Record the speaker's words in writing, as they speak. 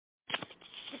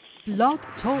Blog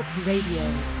Talk Radio.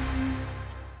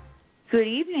 Good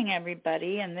evening,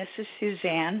 everybody, and this is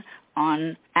Suzanne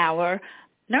on our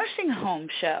nursing home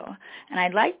show. And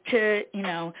I'd like to,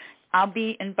 I'll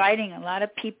be inviting a lot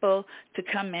of people to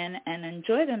come in and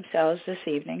enjoy themselves this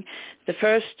evening. The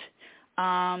first,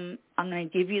 I'm going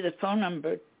to give you the phone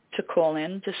number to call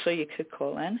in, just so you could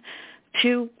call in,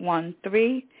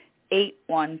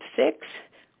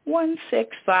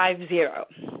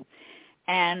 213-816-1650.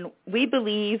 And we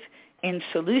believe in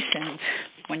solutions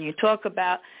when you talk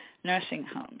about nursing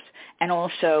homes and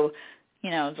also,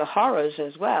 the horrors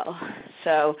as well.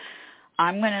 So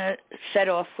I'm going to set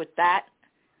off with that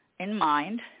in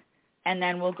mind, and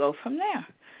then we'll go from there.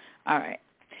 All right.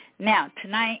 Now,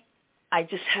 tonight, I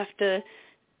just have to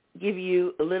give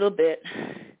you a little bit,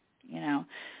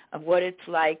 of what it's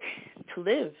like to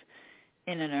live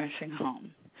in a nursing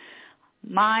home.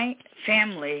 My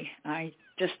family, I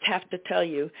just have to tell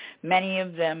you, many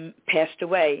of them passed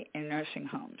away in nursing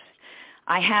homes.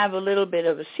 I have a little bit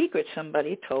of a secret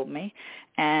somebody told me,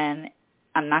 and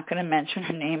I'm not going to mention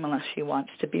her name unless she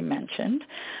wants to be mentioned.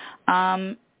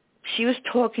 She was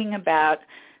talking about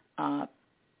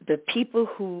the people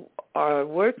who are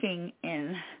working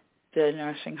in the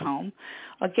nursing home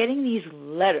are getting these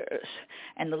letters,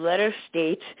 and the letter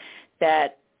states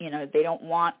that, they don't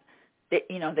want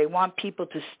they want people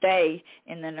to stay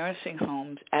in the nursing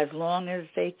homes as long as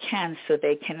they can, so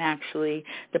they can actually,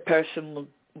 the person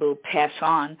will pass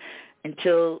on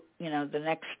until, the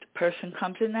next person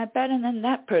comes in that bed, and then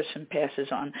that person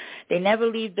passes on. They never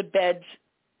leave the beds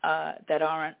that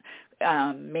aren't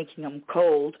making them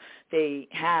cold. They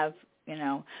have,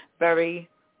 very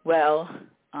well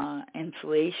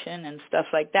insulation and stuff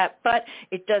like that. But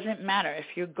it doesn't matter. If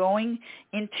you're going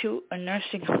into a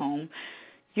nursing home,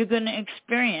 you're going to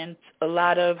experience a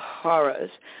lot of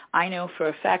horrors. I know for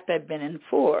a fact I've been in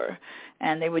 4,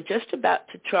 and they were just about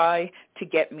to try to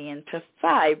get me into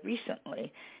 5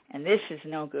 recently, and this is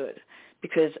no good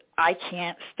because I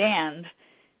can't stand,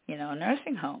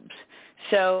 nursing homes.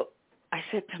 So I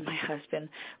said to my husband,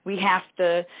 we have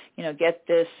to, get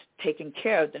this taken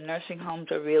care of. The nursing homes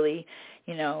are really,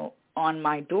 on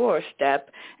my doorstep,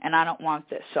 and I don't want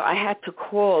this. So I had to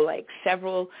call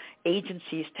several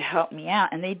agencies to help me out,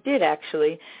 and they did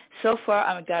actually. So far,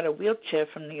 I got a wheelchair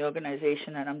from the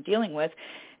organization that I'm dealing with,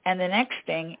 and the next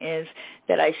thing is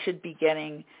that I should be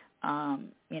getting,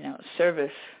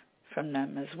 service from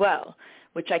them as well,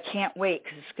 which I can't wait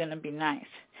because it's going to be nice.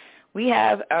 We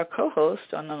have our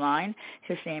co-host on the line.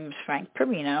 His name is Frank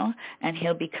Perino, and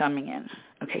he'll be coming in.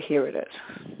 Okay, here it is.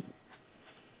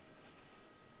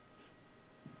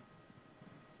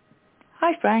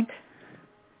 Hi, Frank.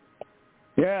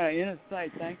 Yeah,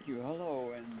 Innersight, thank you.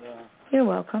 Hello. And you're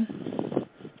welcome.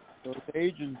 Those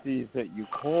agencies that you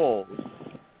call,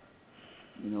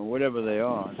 whatever they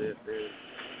are, they're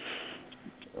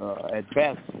at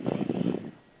best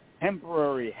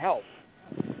temporary help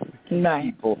to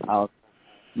people out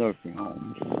nursing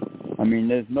homes. I mean,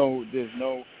 there's no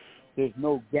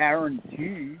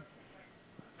guarantee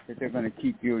that they're going to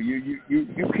keep you. You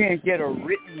can't get a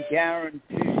written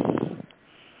guarantee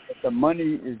that the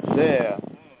money is there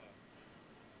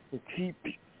to keep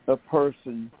a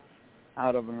person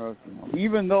out of a nursing home,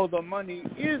 even though the money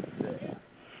is there.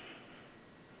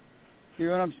 See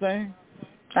what I'm saying?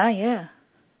 Oh, yeah.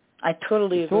 I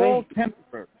totally agree. It's all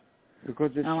temporary,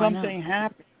 because if something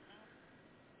happens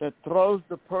that throws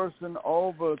the person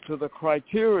over to the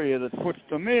criteria that puts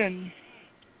them in,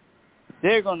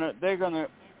 they're gonna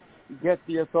get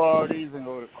the authorities and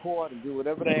go to court and do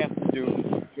whatever they have to do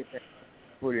to get that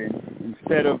put in,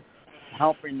 instead of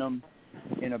helping them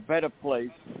in a better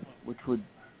place, which would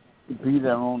be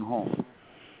their own home.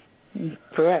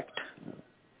 Correct.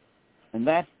 And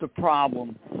that's the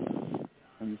problem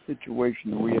and the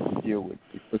situation that we have to deal with,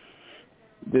 because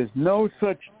there's no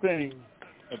such thing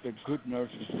as a good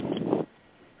nursing home.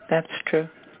 That's true.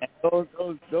 And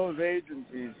those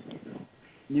agencies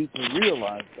need to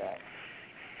realize that.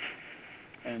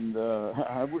 And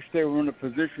I wish they were in a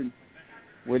position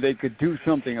where they could do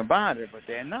something about it, but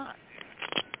they're not.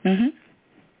 Mhm.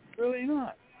 Really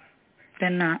not.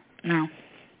 They're not. No.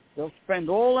 They'll spend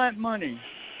all that money,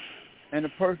 and a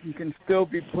person can still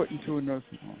be put into a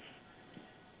nursing home.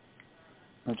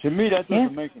 Now, to me, that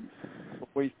doesn't make sense. It's a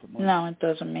waste of money. No, it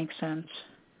doesn't make sense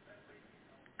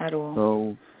at all.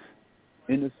 So,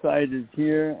 Innersight is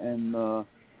here, and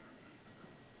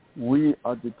we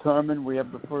are determined. We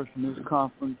have the first news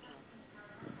conference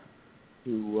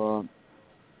to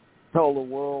tell the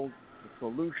world the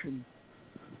solution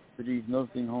to these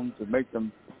nursing homes, to make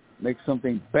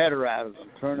something better out of them,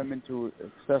 turn them into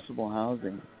accessible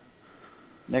housing.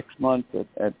 next month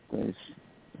at the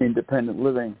Independent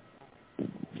Living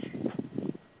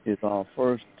is our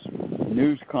first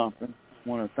news conference. I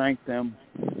want to thank them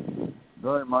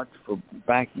very much for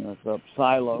backing us up.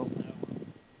 Silo,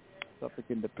 Suffolk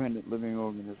Independent Living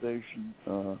Organization,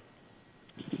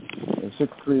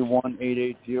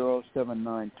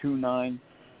 631-880-7929.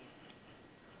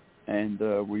 And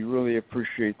we really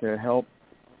appreciate their help.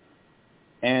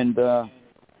 And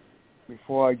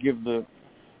before I give the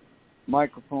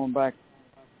microphone back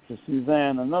to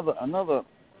Suzanne, another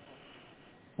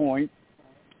point,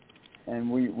 and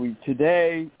we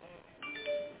today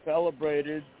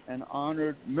celebrated and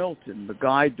honored Milton, the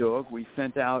guide dog. We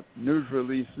sent out news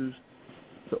releases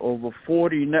to over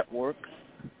 40 networks.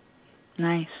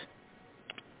 Nice.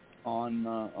 On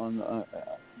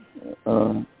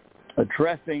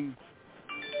addressing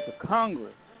the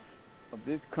Congress of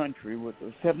this country with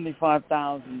the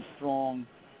 75,000 strong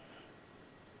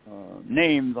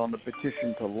names on the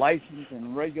petition to license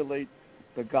and regulate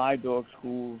the guide dog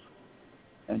schools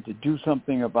and to do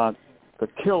something about the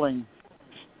killing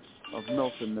of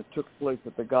Milton that took place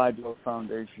at the Guide Dog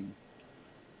Foundation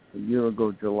a year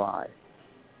ago, July.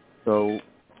 So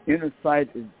Innersight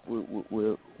is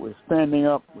we're standing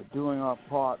up, we're doing our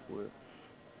part, we're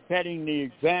setting the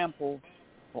example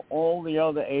for all the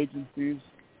other agencies,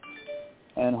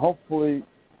 and hopefully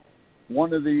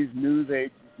one of these news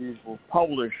agencies will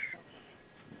publish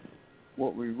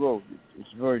what we wrote. It's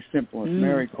very simple. If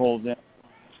Mary calls in,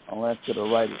 I'll ask her to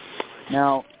write it.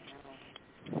 Now,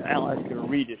 I'll ask her to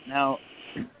read it. Now,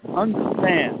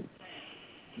 understand,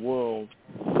 world,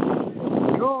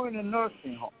 you're in a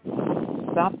nursing home.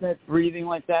 Stop that breathing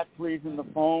like that, please, in the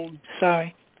phone.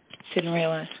 Sorry. Didn't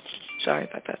realize. Sorry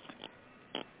about that.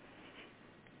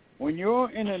 When you're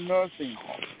in a nursing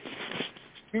home,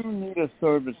 you need a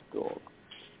service dog.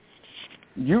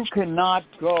 You cannot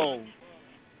go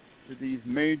to these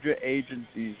major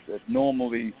agencies that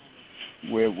normally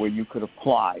where you could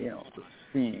apply, the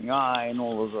Seeing Eye and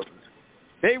all those others.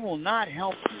 They will not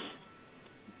help you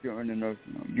if you're in a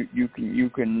nursing home. You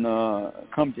can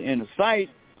come to Innersight.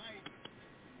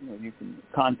 You can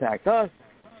contact us,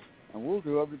 and we'll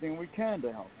do everything we can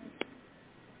to help you.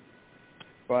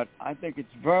 But I think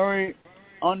it's very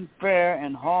unfair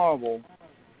and horrible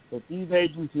that these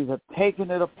agencies have taken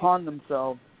it upon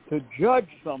themselves to judge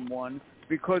someone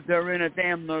because they're in a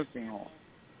damn nursing home.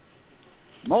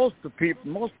 Most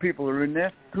people are in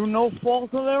there through no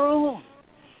fault of their own.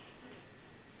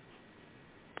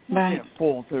 Right. Can't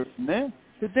fault her in there.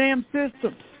 It's the damn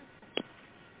system.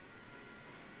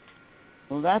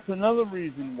 Well, that's another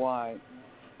reason why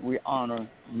we honor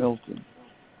Milton.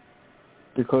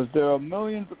 Because there are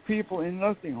millions of people in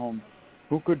nursing homes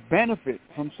who could benefit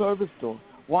from service dogs.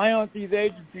 Why aren't these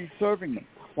agencies serving them?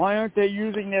 Why aren't they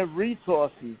using their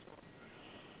resources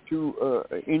to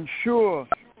ensure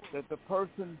that the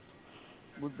person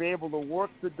would be able to work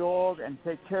the dog and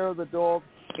take care of the dog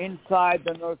inside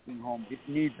the nursing home if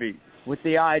need be, with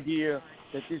the idea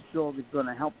that this dog is going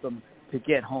to help them to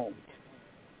get home?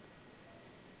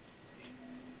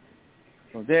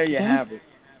 So there you have it.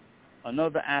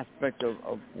 Another aspect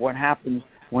of what happens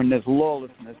when there's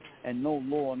lawlessness and no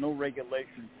law, no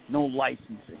regulation, no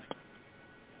licensing.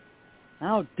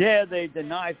 How dare they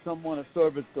deny someone a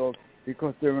service dog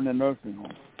because they're in a nursing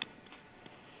home?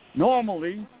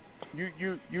 Normally,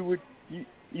 you'd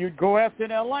go after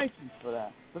their license for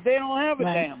that, but they don't have a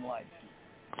damn license.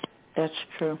 That's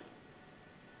true.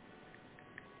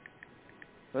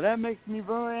 So that makes me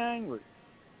very angry.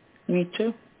 Me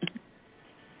too.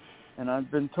 And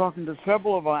I've been talking to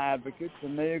several of our advocates,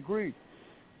 and they agree.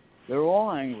 They're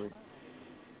all angry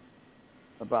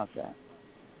about that.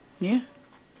 Yeah.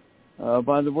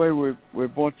 By the way, we're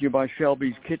brought to you by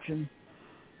Shelby's Kitchen.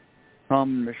 Tom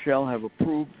and Michelle have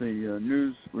approved the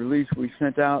news release we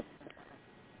sent out,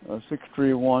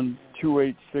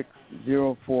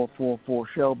 631-286-0444,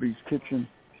 Shelby's Kitchen,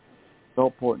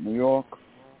 Bellport, New York.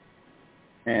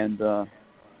 And I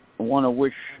want to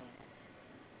wish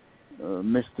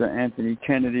Mr. Anthony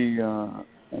Kennedy and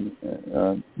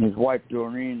his wife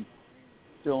Doreen,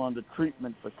 still under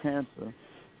treatment for cancer,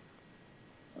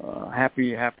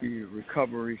 happy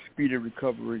recovery, speedy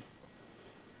recovery.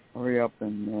 Hurry up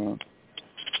and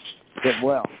get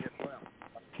well.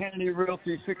 Kennedy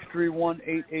Realty,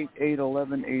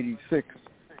 631-888-1186.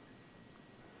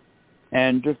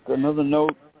 And just another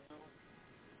note,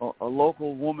 a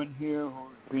local woman here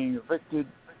who's being evicted,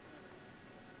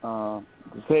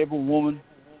 disabled woman,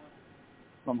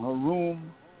 from her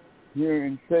room here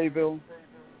in Sayville,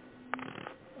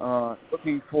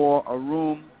 looking for a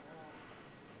room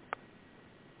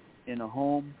in a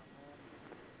home,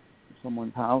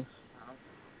 someone's house.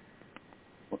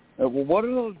 Well, what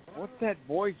are those? What's that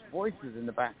voices in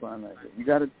the background? Like that?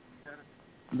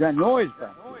 You got noise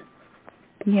back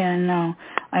there. Yeah, no.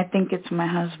 I think it's my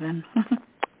husband.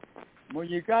 Well,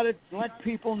 you got to let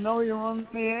people know you're on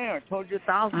the air. I told you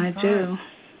 1,000 times. I do.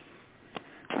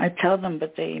 I tell them,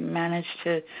 but they manage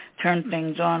to turn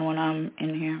things on when I'm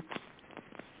in here.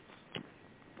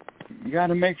 You got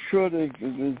to make sure there's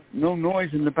no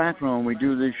noise in the background when we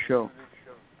do this show.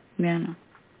 Yeah, no.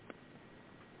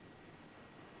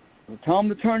 Well, tell them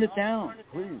to turn it down,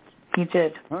 please. He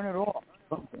did. Turn it off.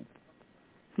 Something.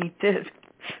 He did.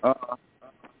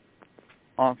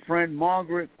 Our friend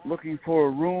Margaret looking for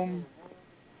a room.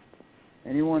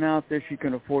 Anyone out there, she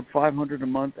can afford $500 a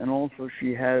month, and also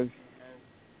she has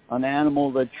an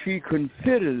animal that she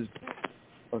considers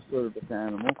a service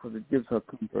animal because it gives her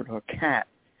comfort, her cat,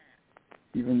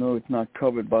 even though it's not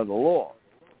covered by the law.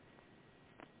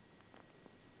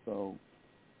 So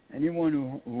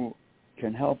anyone who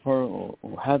can help her or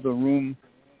has a room,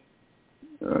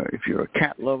 if you're a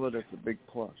cat lover, that's a big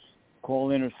plus. Call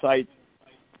Innersight,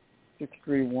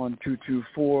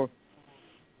 631-224-3090.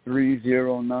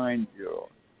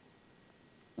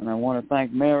 And I want to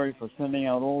thank Mary for sending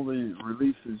out all the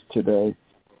releases today,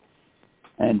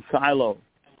 and Silo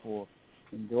for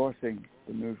endorsing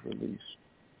the news release.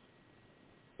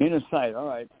 Innersight, all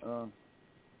right.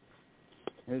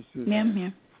 Here's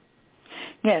Susan.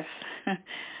 Yeah. Yes.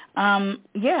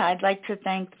 I'd like to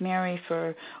thank Mary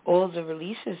for all the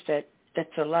releases.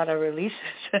 That's a lot of releases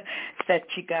that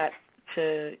she got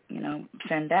to,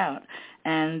 send out.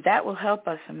 And that will help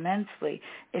us immensely.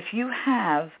 If you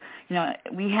have,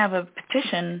 we have a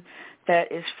petition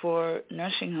that is for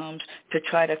nursing homes to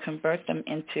try to convert them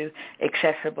into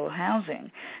accessible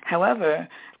housing. However,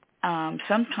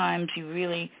 sometimes you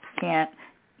really can't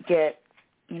get,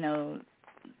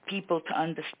 people to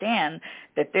understand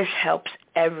that this helps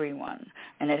everyone,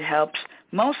 and it helps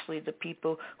mostly the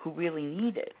people who really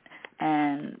need it.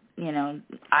 And,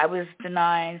 I was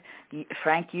denied,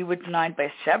 Frank, you were denied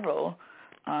by several,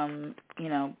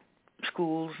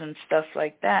 schools and stuff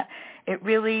like that. It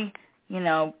really,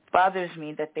 bothers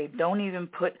me that they don't even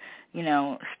put,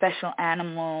 special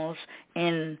animals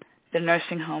in the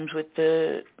nursing homes with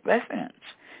the residents,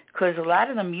 because a lot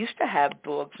of them used to have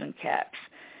dogs and cats,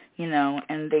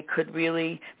 and they could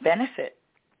really benefit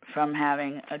from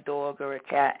having a dog or a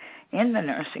cat in the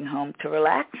nursing home to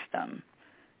relax them.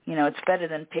 It's better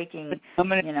than taking,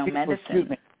 medicine. Excuse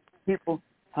me,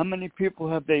 how many people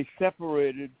have they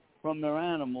separated from their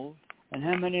animals, and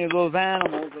how many of those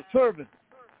animals are service?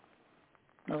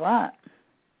 A lot.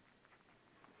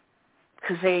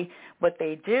 Because what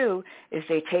they do is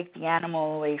they take the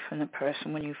animal away from the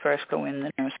person when you first go in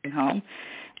the nursing home,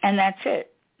 and that's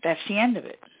it. That's the end of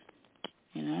it,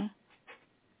 And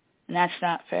that's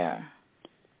not fair.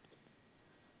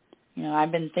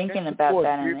 I've been thinking about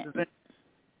that.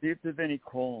 See if there's any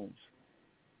calls.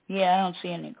 Yeah, I don't see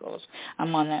any calls.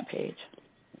 I'm on that page.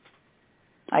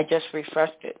 I just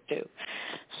refreshed it, too.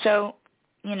 So,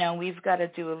 we've got to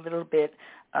do a little bit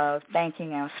of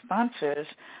thanking our sponsors.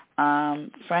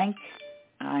 Frank,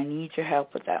 I need your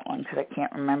help with that one because I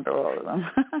can't remember all of them.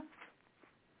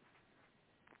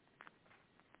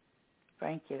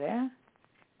 Frank, you there?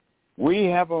 We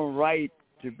have a right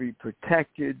to be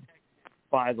protected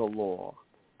by the law,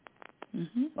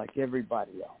 like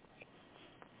everybody else.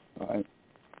 All right?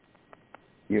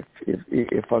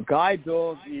 If a guide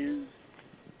dog is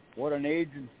what an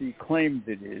agency claims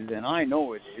it is, and I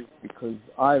know it is because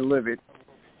I live it,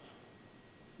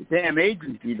 the damn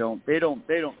agency don't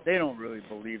really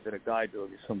believe that a guide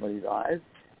dog is somebody's eyes.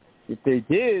 If they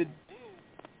did,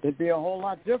 it'd be a whole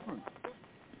lot different.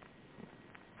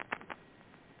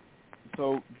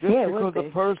 So just because a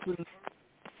person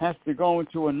has to go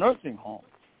into a nursing home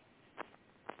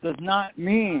does not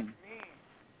mean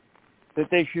that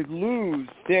they should lose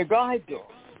their guide dog.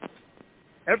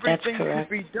 Everything should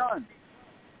be done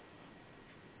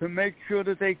to make sure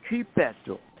that they keep that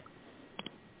dog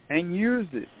and use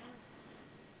it.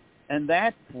 And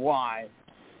that's why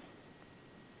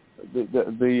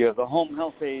the home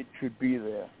health aide should be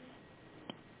there.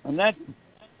 And that's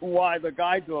why the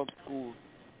guide dog schools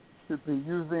should be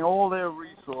using all their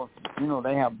resources.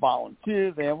 They have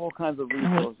volunteers, they have all kinds of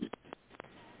resources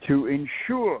to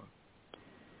ensure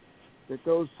that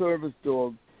those service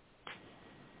dogs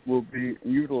will be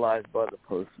utilized by the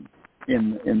person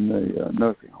in the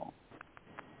nursing home.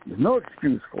 There's no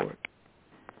excuse for it.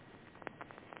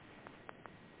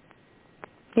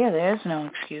 Yeah, there is no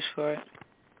excuse for it.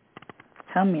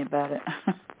 Tell me about it.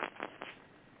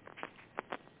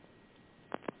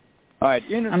 All right,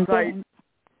 Innersight,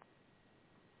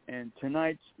 and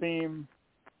tonight's theme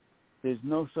there's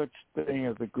no such thing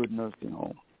as a good nursing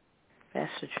home.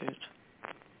 That's the truth.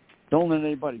 Don't let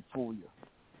anybody fool you.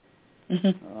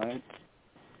 All right?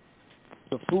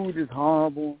 The food is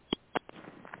horrible.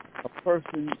 A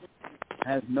person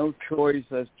has no choice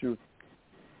as to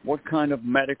what kind of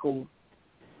medical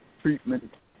treatment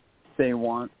they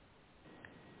want.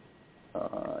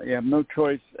 You have no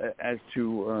choice as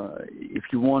to if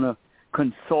you want to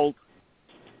consult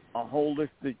a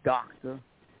holistic doctor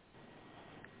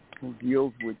who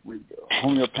deals with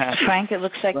homeopathic. Frank, it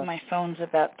looks like my phone's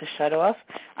about to shut off.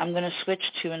 I'm going to switch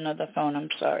to another phone. I'm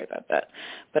sorry about that,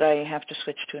 but I have to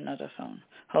switch to another phone.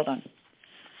 Hold on.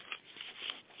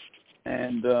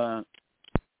 And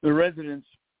the residents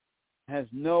has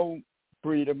no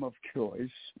freedom of choice.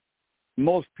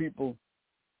 Most people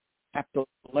have to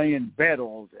lay in bed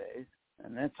all day,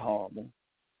 and that's horrible.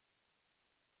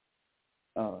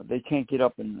 They can't get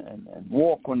up and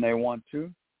walk when they want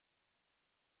to.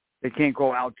 They can't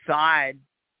go outside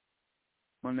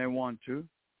when they want to.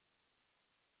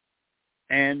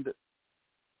 And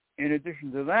in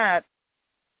addition to that,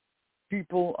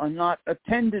 people are not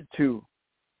attended to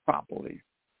properly.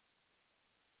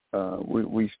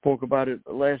 We spoke about it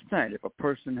last night. If a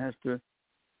person has to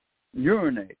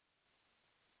urinate,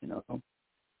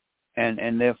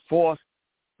 and they're forced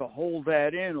to hold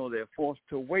that in, or they're forced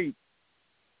to wait.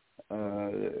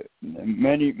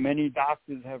 Many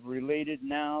doctors have related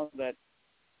now that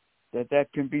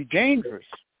can be dangerous.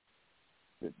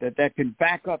 That can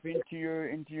back up into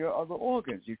your other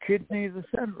organs, your kidneys,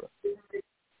 etc.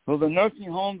 So the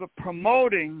nursing homes are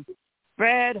promoting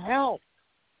bad health.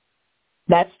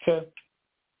 That's true.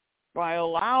 By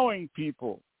allowing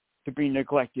people to be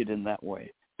neglected in that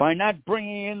way, by not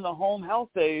bringing in the home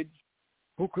health aides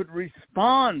who could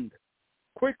respond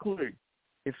quickly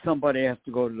if somebody has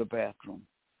to go to the bathroom.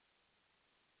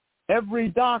 Every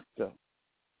doctor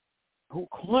who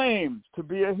claims to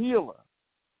be a healer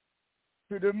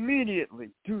should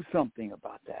immediately do something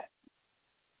about that.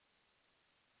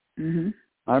 Mm-hmm.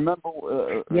 I remember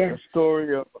a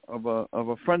story of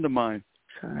a friend of mine.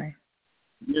 Sorry.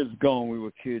 Years ago when we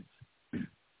were kids.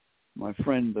 My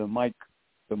friend Mike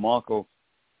DeMarco,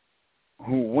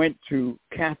 who went to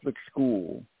Catholic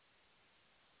school,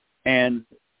 and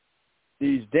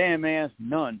these damn-ass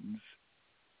nuns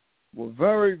were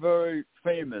very, very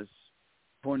famous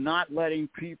for not letting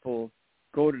people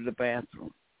go to the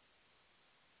bathroom,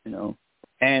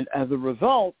 And as a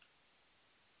result,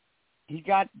 he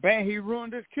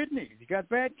ruined his kidneys. He got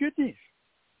bad kidneys.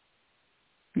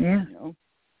 Yeah.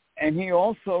 And he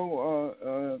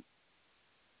also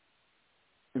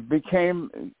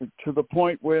became to the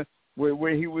point where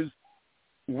he was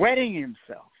wetting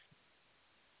himself,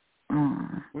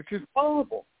 which is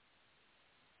horrible.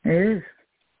 It is.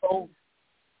 So,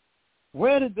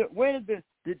 where did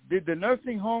the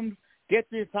nursing homes get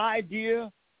this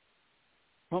idea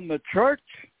from the church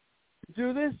to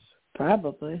do this?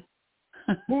 Probably.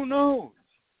 Who knows?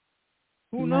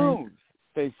 Who knows?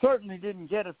 They certainly didn't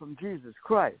get it from Jesus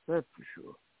Christ. That's for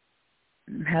sure.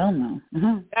 Hell no.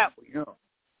 Mm-hmm. That we know.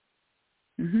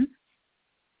 Mm-hmm.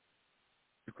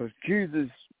 Because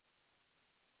Jesus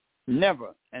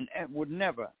never and would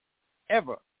never,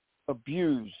 ever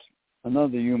abuse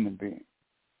another human being.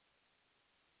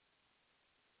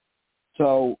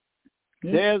 So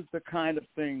there's the kinds of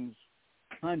things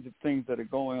that are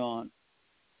going on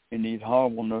in these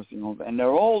horrible nursing homes, and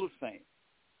they're all the same.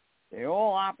 They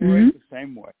all operate the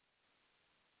same way.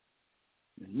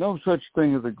 There's no such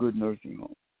thing as a good nursing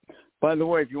home. By the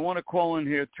way, if you want to call in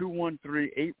here,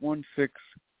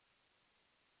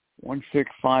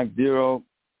 213-816-1650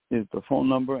 is the phone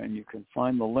number, and you can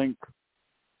find the link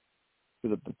to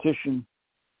the petition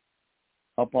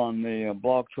up on the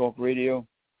Blog Talk Radio.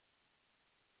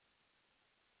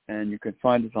 And you can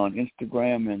find us on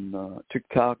Instagram and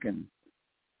TikTok, and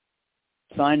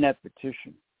sign that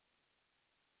petition.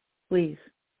 Please.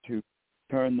 To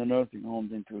turn the nursing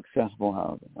homes into accessible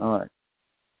housing. All right.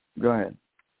 Go ahead.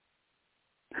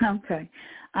 Okay.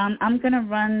 I'm going to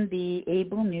run the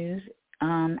Able News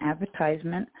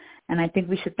advertisement, and I think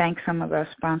we should thank some of our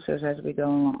sponsors as we go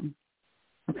along.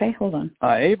 Okay, hold on.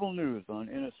 Able News on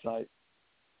Innersight.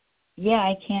 Yeah,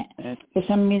 I can't. For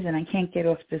some reason, I can't get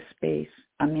off this space.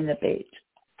 I'm in the page,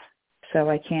 so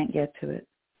I can't get to it.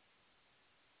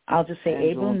 I'll just say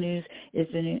Angela. Able News is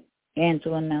the new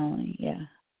Angela Melanie. Yeah.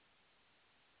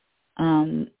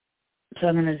 So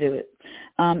I'm going to do it.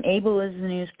 Able is the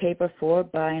newspaper for,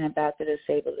 by, and about the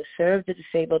disabled. To serve the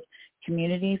disabled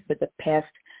community for the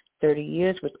past 30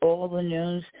 years with all the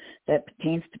news that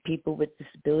pertains to people with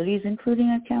disabilities, including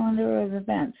a calendar of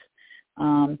events.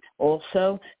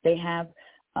 Also, they have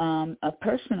a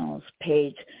personals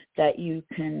page that you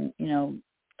can,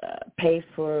 pay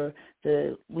for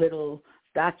the little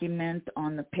document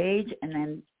on the page, and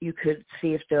then you could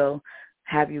see if they'll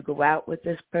have you go out with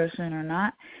this person or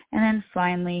not. And then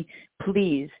finally,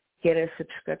 please get a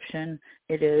subscription.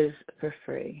 It is for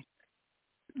free.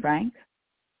 Frank?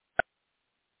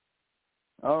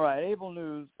 All right, Able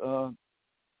News.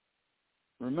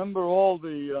 Remember all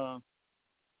the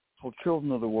for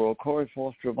children of the world: Corey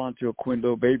Foster, Avante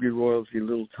Oquindo, Baby Royalty,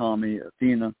 Little Tommy,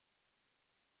 Athena,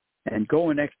 and go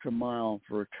an extra mile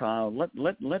for a child.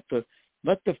 Let the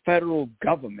federal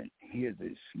government hear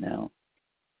this now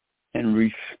and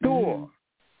restore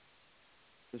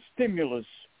the stimulus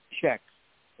checks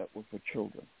that were for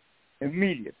children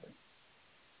immediately,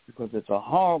 because it's a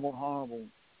horrible, horrible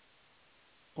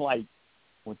plight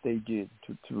what they did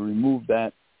to remove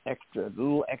that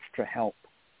little extra help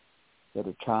that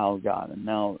a child got. And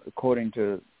now, according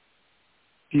to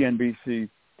CNBC,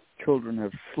 children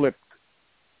have slipped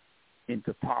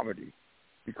into poverty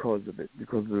because of it,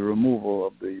 because of the removal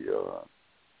of the.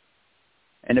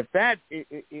 And if that is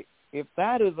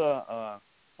a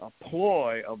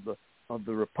ploy of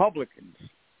the Republicans,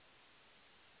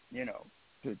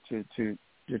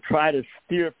 to try to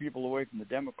steer people away from the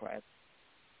Democrats,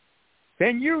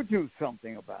 then you do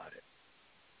something about it.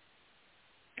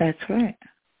 That's right.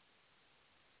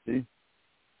 See?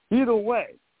 Either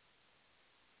way,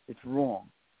 it's wrong.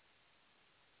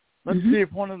 Let's see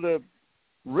if one of the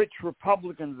rich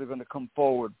Republicans are going to come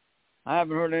forward. I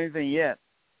haven't heard anything yet.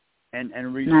 And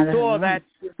restore that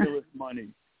stimulus money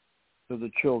to the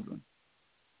children.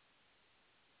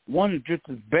 One is just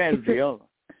as bad as the other.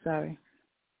 Sorry.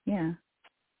 Yeah.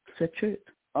 It's the truth.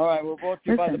 All right, we're brought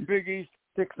to you by the Big East,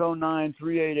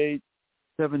 609-388-7004.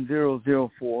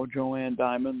 Joanne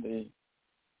Diamond, the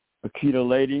Akita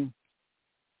lady.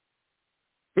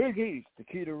 Big East,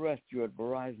 Akita Rescue at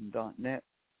Verizon.net.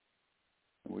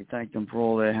 We thank them for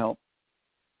all their help.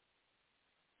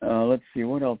 Let's see,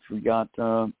 what else we got?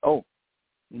 You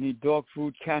need dog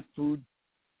food, cat food.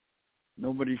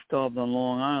 Nobody starved on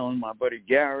Long Island. My buddy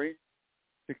Gary,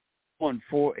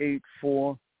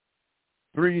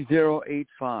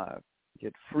 614-843-085.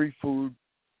 Get free food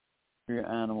for your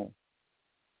animal.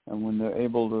 And when they're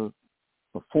able to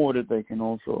afford it, they can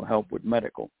also help with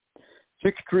medical.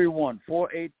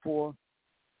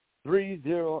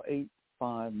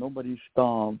 631-484-3085. Nobody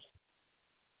starves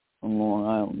on Long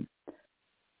Island.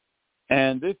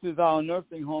 And this is our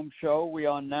nursing home show. We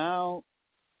are now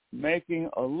making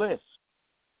a list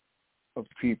of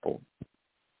people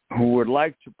who would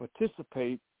like to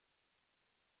participate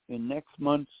in next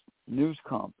month's news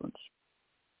conference.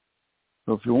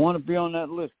 So if you want to be on that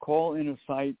list, call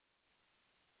Innersight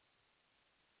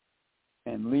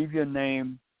and leave your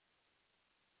name,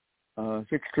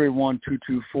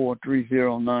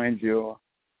 631-224-3090.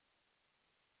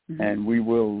 And we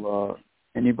will,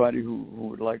 anybody who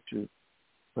would like to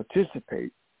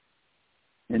participate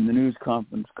in the news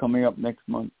conference coming up next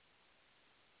month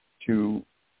to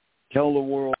tell the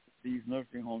world these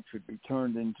nursing homes should be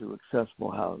turned into accessible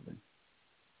housing.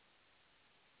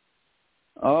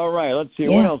 All right, let's see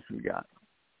what else we got.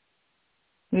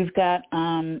 We've got,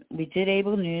 we did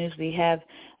Able News. We have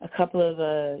a couple of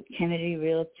Kennedy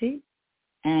Realty,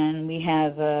 and we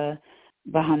have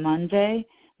Bahamonde.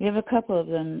 We have a couple of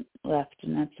them left,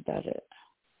 and that's about it.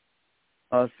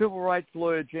 Civil rights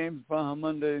lawyer James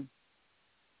Bahamonde,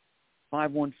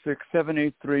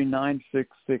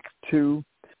 516-783-9662.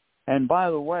 And by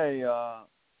the way,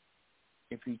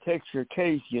 if he takes your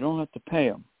case, you don't have to pay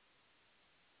him.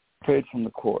 Pay it from the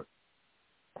court.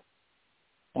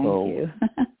 Thank you.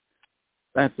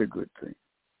 That's a good thing.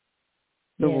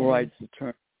 Civil rights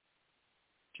attorney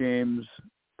James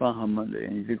Bahamonde,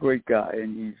 and he's a great guy,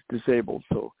 and he's disabled,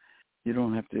 so you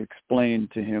don't have to explain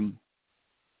to him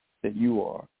that you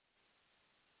are.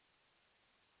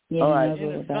 Yeah, all right,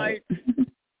 Innersight.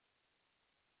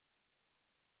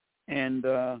 And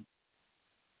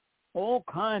all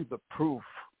kinds of proof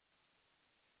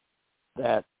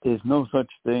that there's no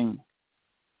such thing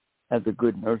as a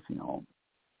good nursing home.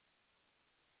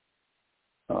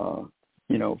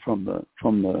 From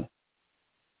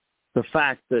the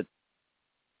fact that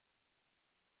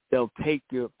they'll take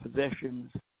your possessions,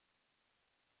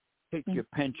 take your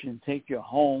pension, take your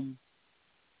home,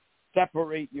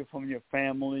 separate you from your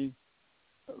family,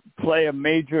 play a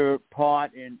major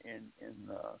part in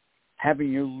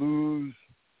having you lose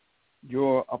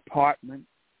your apartment,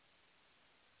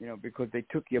 because they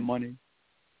took your money.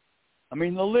 I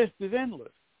mean, the list is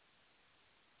endless.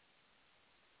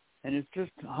 And it's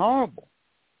just horrible.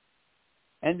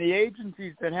 And the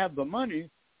agencies that have the money,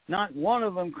 not one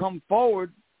of them come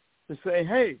forward to say,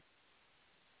 hey,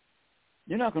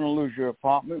 you're not going to lose your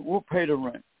apartment. We'll pay the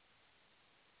rent.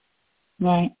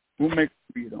 Right. We'll make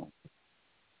sure you don't.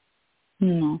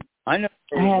 No. I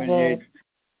never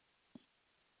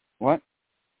What?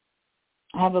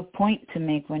 I have a point to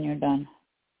make when you're done.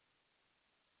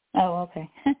 Oh, okay.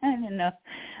 I didn't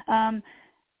know.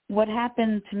 What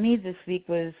happened to me this week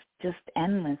was just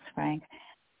endless, Frank.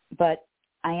 But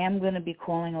I am going to be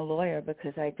calling a lawyer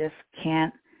because I just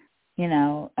can't,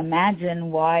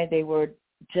 imagine why they were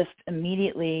just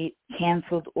immediately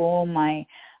canceled all my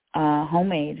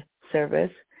homemade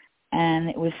service. And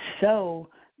it was so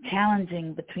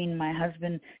challenging between my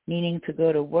husband needing to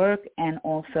go to work and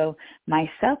also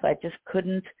myself. I just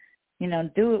couldn't,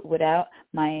 do it without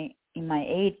my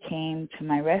aide came to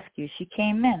my rescue. She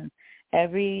came in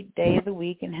every day of the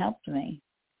week and helped me.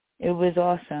 It was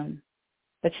awesome.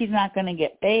 But she's not going to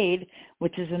get paid,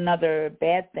 which is another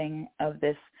bad thing of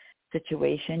this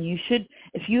situation. You should,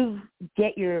 if you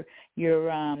get your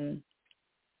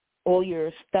all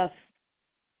your stuff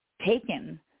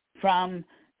taken from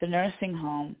the nursing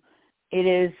home, it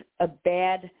is a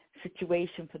bad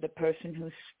situation for the person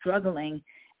who's struggling,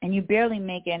 and you barely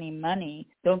make any money.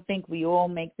 Don't think we all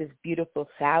make this beautiful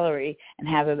salary and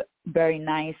have a very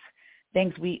nice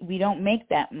things. We don't make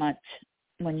that much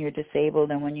when you're disabled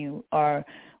and when you are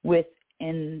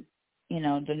within,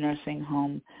 the nursing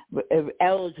home,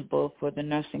 eligible for the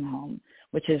nursing home,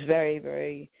 which is very,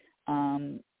 very,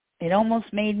 it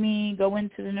almost made me go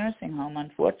into the nursing home,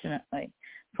 unfortunately.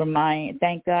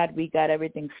 Thank God we got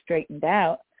everything straightened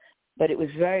out, but it was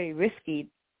very risky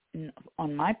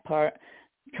on my part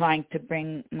trying to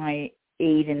bring my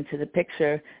aide into the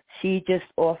picture. She just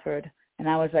offered, and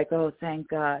I was like, oh, thank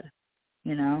God,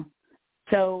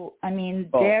 So,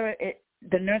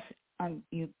 the nurse,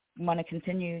 you want to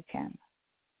continue, you can.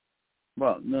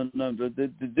 Well, no.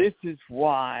 This is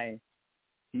why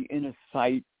the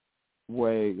Innersight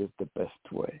way is the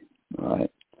best way,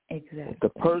 right? Exactly. The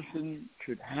person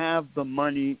should have the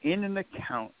money in an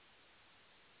account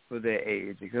for their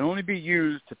aid. It can only be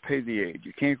used to pay the aid.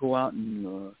 You can't go out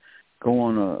and go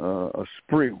on a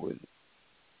spree with it.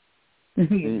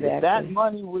 Exactly. If that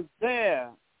money was there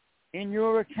in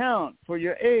your account for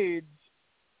your aids,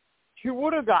 she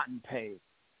would have gotten paid,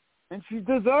 and she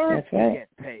deserves to get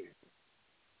paid.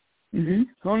 Mm-hmm.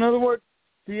 So in other words,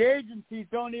 the agencies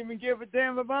don't even give a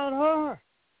damn about her.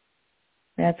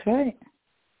 That's right.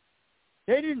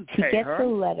 They didn't pay her. She gets a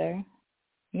letter.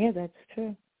 Yeah, that's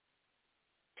true.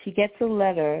 She gets a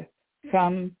letter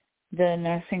from the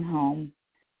nursing home,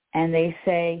 and they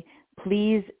say,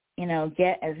 please,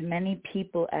 get as many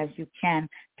people as you can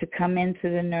to come into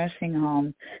the nursing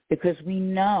home because we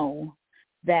know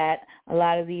that a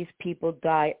lot of these people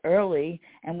die early,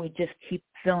 and we just keep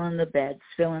filling the beds.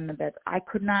 I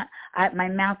could not, my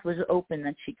mouth was open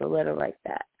that she could let her like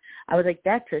that. I was like,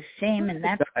 that's a shame, and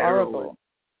that's horrible.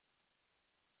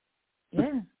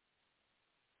 Yeah.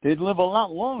 They'd live a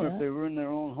lot longer if they were in their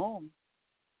own home.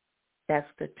 That's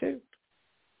the truth.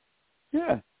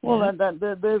 Yeah. Well, there's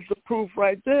the proof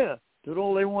right there that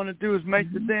all they want to do is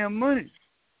make the damn money.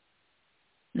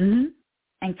 Mm-hmm.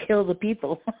 And kill the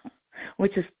people,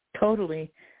 which is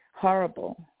totally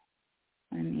horrible.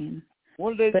 I mean,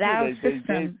 what did they do? Our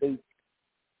system,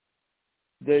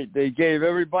 they gave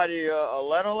everybody a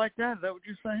letter like that? Is that what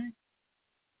you're saying?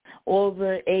 All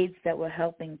the aides that were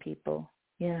helping people,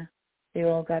 yeah, they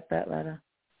all got that letter.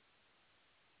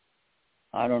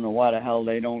 I don't know why the hell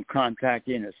they don't contact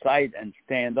Innersight and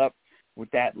stand up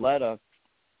with that letter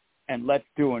and let's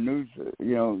do a news,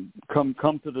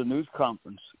 come to the news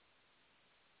conference.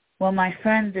 Well, my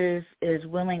friend is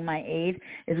willing, my aide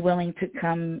is willing to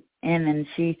come in, and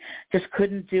she just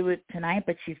couldn't do it tonight,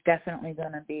 but she's definitely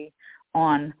going to be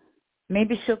on.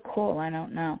 Maybe she'll call, I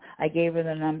don't know. I gave her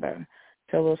the number,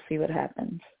 so we'll see what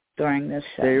happens during this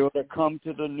show. They ought to come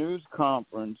to the news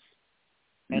conference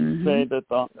and say that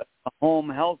the home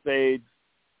health aides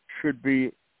should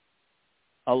be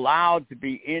allowed to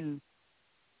be in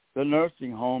the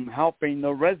nursing home helping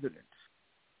the residents.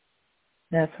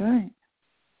 That's right.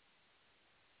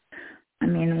 I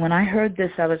mean, when I heard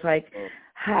this, I was like,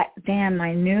 damn,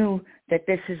 I knew that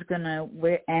this is going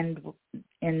to end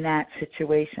in that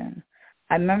situation.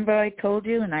 I remember I told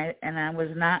you, and I was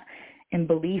not in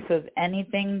belief of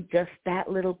anything. Just that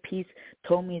little piece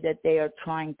told me that they are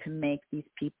trying to make these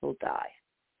people die.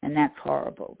 And that's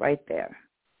horrible right there.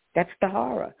 That's the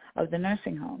horror of the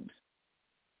nursing homes.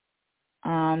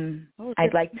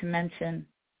 I'd like to mention.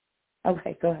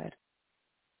 Okay, go ahead.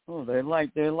 Oh, they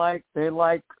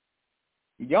like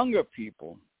younger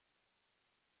people.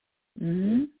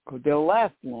 Mm-hmm. Because they'll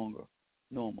last longer,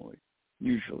 normally,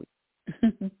 usually.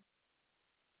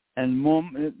 and more,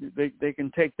 they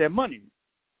can take their money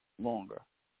longer.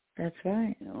 That's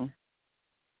right.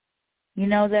 You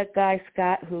know that guy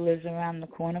Scott who lives around the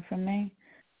corner from me?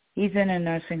 He's in a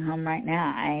nursing home right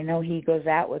now. I know he goes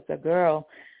out with a girl,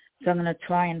 so I'm going to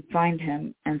try and find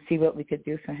him and see what we could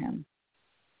do for him.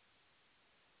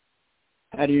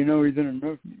 How do you know he's in a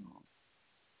nursing home?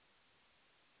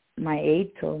 My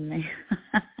aide told me.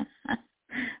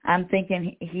 I'm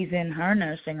thinking he's in her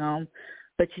nursing home,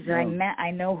 but she said,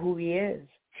 I know who he is.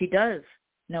 She does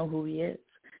know who he is,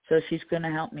 so she's going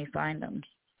to help me find him.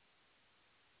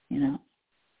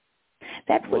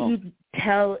 That's what you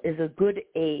tell is a good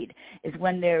aide, is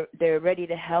when they're ready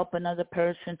to help another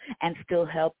person and still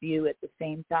help you at the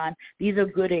same time. These are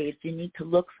good aides. You need to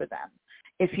look for them.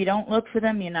 If you don't look for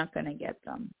them, you're not going to get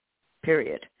them,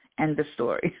 period. End of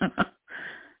story.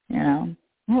 And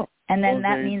then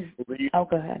that means, go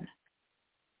ahead.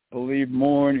 Believe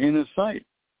more in Innersight.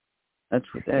 That's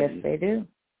what that is. Yes, they do.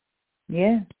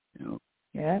 Yeah.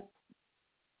 Yeah.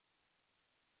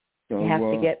 So, you have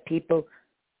to get people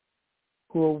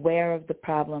who are aware of the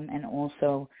problem and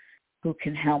also who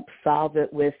can help solve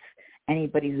it with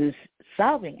anybody who's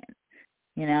solving it,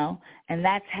 And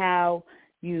that's how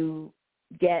you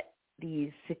get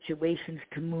these situations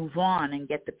to move on and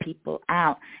get the people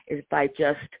out, is by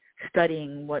just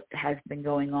studying what has been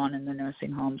going on in the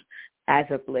nursing homes as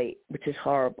of late, which is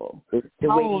horrible. They're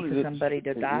waiting for somebody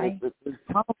to die. There's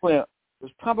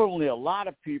probably a lot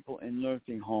of people in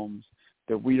nursing homes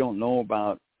that we don't know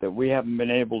about, that we haven't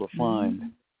been able to find. Mm-hmm.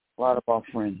 A lot of our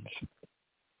friends.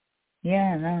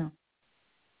 Yeah, I know.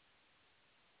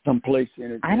 Someplace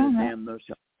in a damn nursing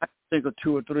home. I can think of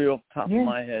 2 or 3 off the top of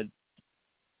my head.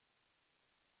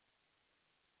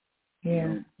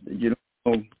 Yeah. You don't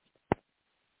know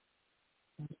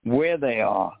where they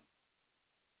are.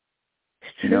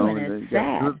 It's true, and it's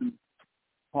sad.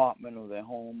 Apartment or their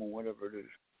home or whatever it is.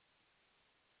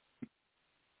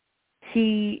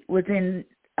 She was in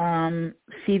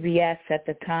CBS at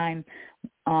the time,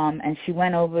 and she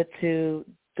went over to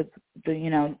the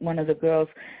one of the girls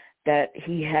that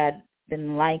he had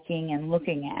been liking and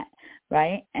looking at,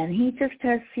 right? And he just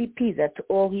has CP. That's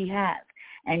all he has.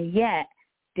 And yet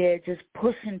they're just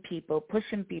pushing people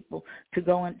to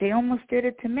go in. They almost did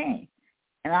it to me.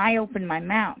 And I opened my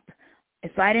mouth.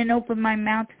 If I didn't open my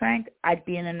mouth, Frank, I'd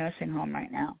be in a nursing home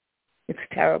right now. It's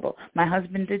terrible. My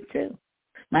husband did too.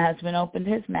 My husband opened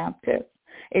his mouth too.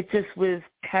 It just was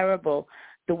terrible,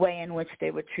 the way in which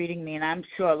they were treating me. And I'm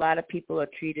sure a lot of people are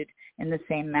treated in the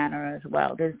same manner as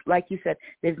well. There's, like you said,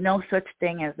 there's no such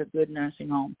thing as a good nursing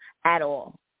home at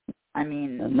all. I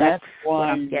mean, and that's what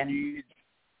I'm getting.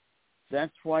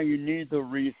 That's why you need the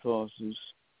resources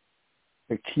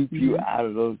to keep you out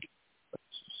of those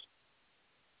places.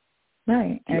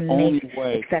 Right, and make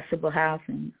accessible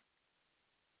housing.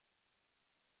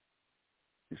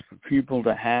 Is for people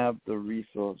to have the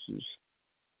resources.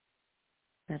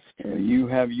 That's true. You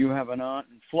have an aunt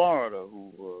in Florida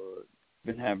who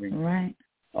been having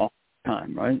all the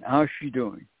time, right? How's she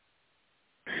doing?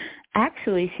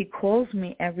 Actually, she calls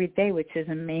me every day, which is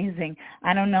amazing.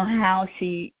 I don't know how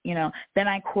she, then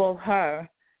I call her,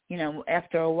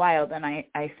 after a while. Then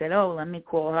I said, let me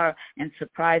call her and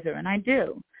surprise her, and I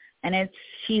do. And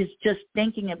she's just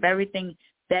thinking of everything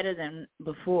better than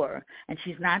before, and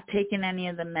she's not taking any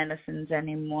of the medicines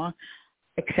anymore,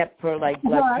 except for like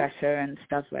blood pressure and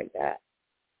stuff like that.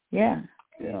 Yeah.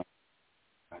 Yeah.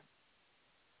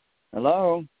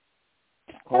 Hello.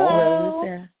 Hello.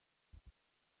 There?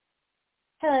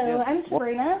 Hello, yes. I'm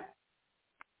Sabrina.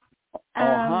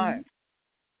 Hi.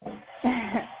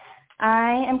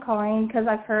 I am calling because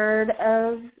I've heard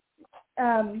of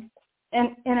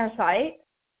Innersight,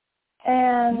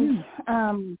 and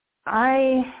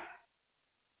I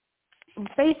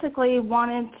basically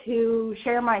wanted to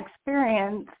share my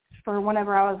experience for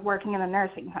whenever I was working in a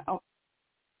nursing home.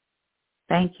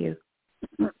 Thank you.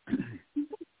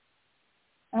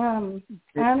 I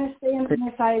understand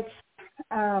Innersight's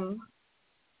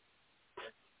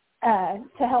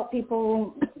to help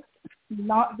people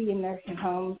not be in nursing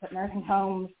homes. But nursing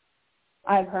homes,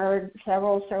 I've heard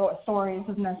several stories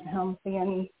of nursing homes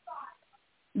being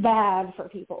bad for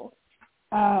people.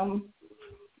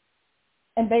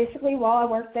 And basically, while I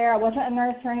worked there, I wasn't a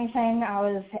nurse or anything. I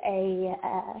was a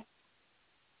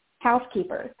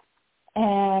housekeeper.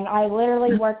 And I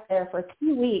literally worked there for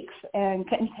 2 weeks and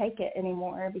couldn't take it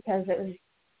anymore because it was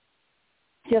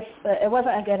just, it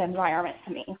wasn't a good environment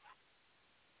to me.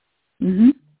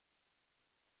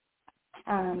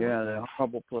 Yeah, they're a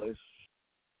horrible place.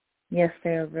 Yes,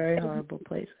 they are very horrible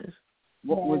places.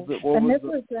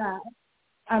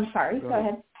 I'm sorry, go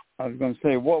ahead. I was going to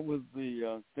say, what was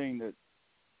the thing that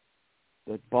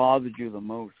that bothered you the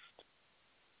most?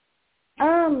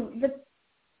 The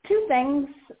two things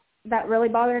that really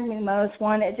bothered me the most,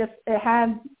 one, it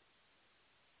had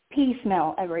pee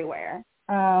smell everywhere.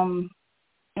 And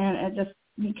it just,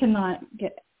 you cannot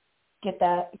get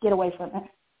away from it.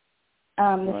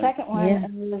 The second one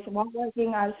is while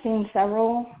working, I've seen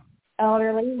several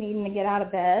elderly needing to get out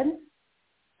of bed,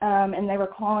 and they were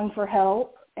calling for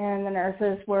help, and the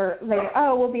nurses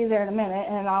we'll be there in a minute,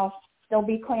 and I'll still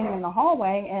be cleaning in the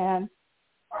hallway, and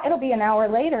it'll be an hour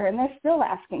later, and they're still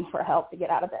asking for help to get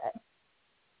out of bed.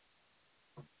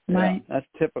 Right. Yeah, that's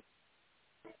typical.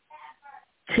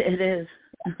 It is.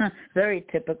 Very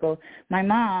typical. My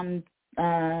mom,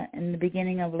 in the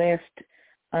beginning of last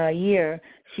year,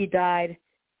 she died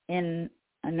in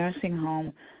a nursing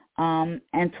home.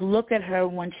 And to look at her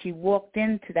when she walked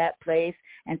into that place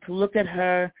and to look at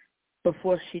her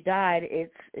before she died,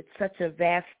 it's such a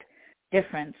vast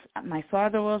difference. My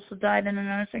father also died in a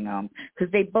nursing home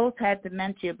because they both had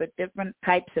dementia, but different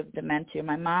types of dementia.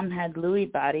 My mom had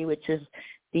Lewy body, which is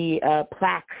the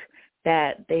plaques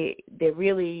that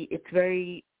it's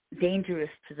very dangerous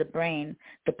to the brain,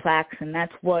 the plaques, and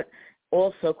that's what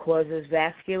also causes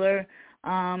vascular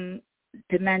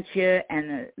dementia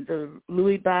and the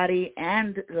Lewy body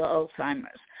and the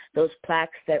Alzheimer's, those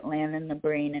plaques that land in the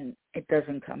brain and it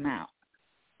doesn't come out,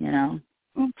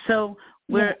 So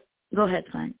go ahead,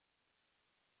 Frank.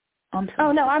 I'm sorry.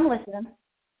 Oh, no, I'm listening.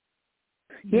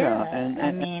 Yeah,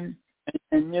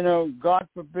 and God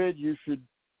forbid you should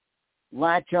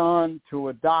latch on to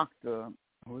a doctor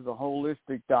who's a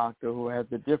holistic doctor who has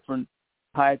a different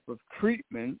type of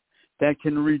treatment that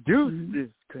can reduce this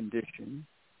condition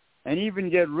and even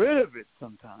get rid of it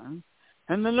sometimes.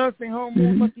 And the nursing home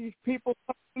won't let these people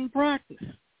in practice.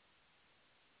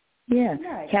 Yeah.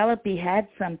 Callipy had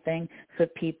something for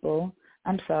people.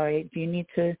 I'm sorry. Do you need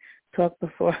to talk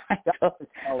before I talk?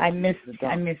 I missed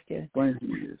you.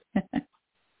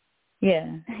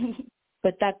 Yeah.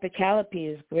 But Dr.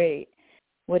 Callipy is great.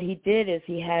 What he did is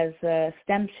he has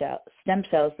stem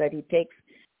cells that he takes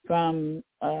from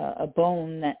a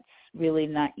bone that's really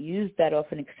not used that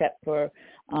often except for,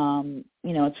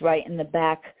 it's right in the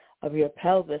back of your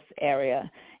pelvis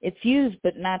area. It's used,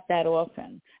 but not that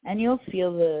often. And you'll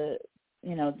feel the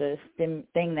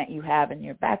thing that you have in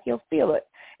your back. You'll feel it.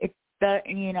 But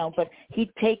he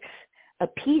takes a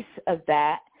piece of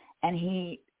that and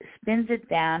he spins it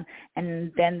down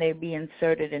and then they be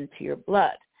inserted into your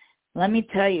blood. Let me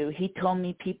tell you, he told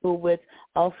me people with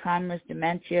Alzheimer's,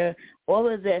 dementia, all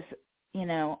of this,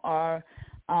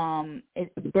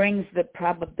 it brings the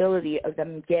probability of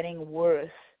them getting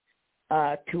worse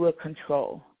to a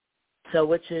control. So,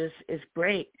 which is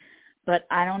great. But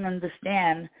I don't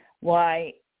understand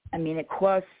why. It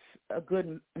costs a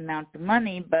good amount of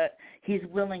money, but he's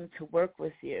willing to work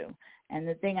with you. And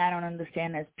the thing I don't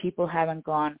understand is people haven't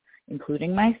gone,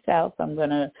 including myself. I'm going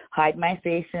to hide my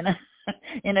face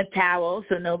in a towel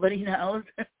so nobody knows.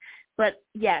 But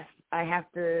yes, I have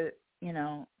to,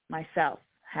 myself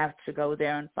have to go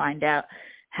there and find out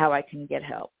how I can get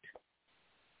help.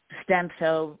 Stem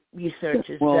cell research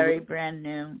is very brand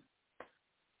new.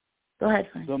 Go ahead,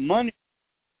 Frank. The money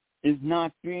is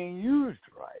not being used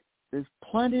right. There's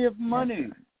plenty of money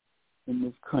in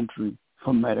this country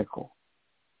for medical.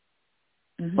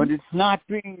 But it's not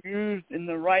being used in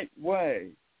the right way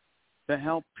to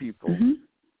help people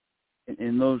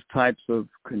in those types of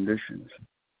conditions.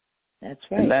 That's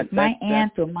right.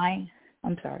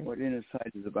 I'm sorry. What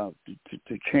Innersight is about,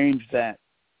 to change that,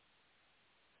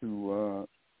 to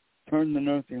turn the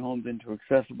nursing homes into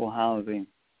accessible housing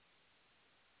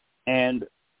and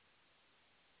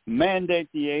mandate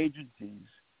the agencies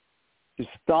to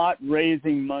start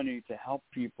raising money to help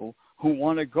people who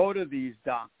want to go to these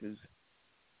doctors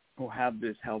who have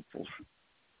this helpful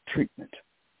treatment.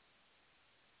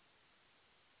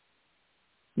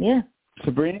 Yeah.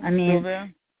 Sabrina, still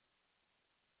there?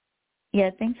 Yeah,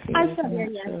 I think she is. I'm still here,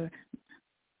 yes. Sure.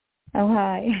 Oh,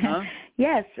 hi. Huh?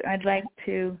 Yes, I'd like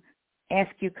to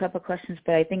ask you a couple of questions,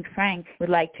 but I think Frank would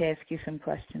like to ask you some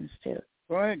questions, too.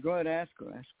 Go ahead, ask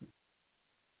her.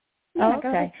 Yeah,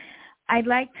 okay. I'd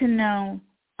like to know,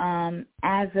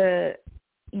 as a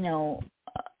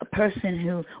person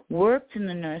who worked in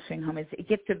the nursing home, it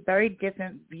gets a very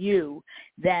different view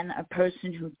than a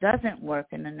person who doesn't work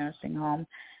in the nursing home,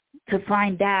 to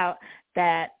find out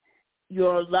that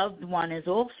your loved one is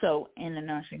also in a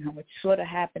nursing home, which sort of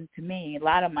happened to me. A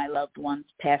lot of my loved ones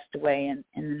passed away in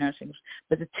the nursing homes,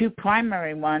 but the two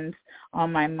primary ones are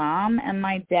my mom and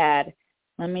my dad.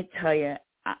 Let me tell you,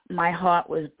 my heart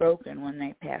was broken when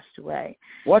they passed away.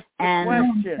 What's the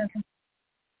question?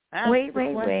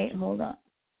 Wait, hold on.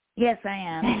 Yes, I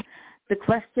am. the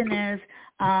question is,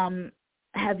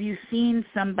 have you seen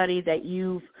somebody that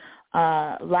you've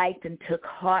liked and took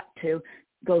heart to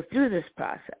go through this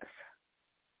process?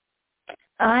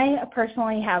 I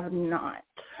personally have not.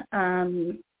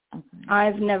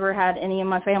 I've never had any of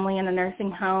my family in a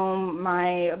nursing home.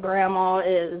 My grandma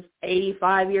is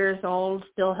 85 years old,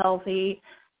 still healthy.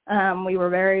 We were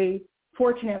very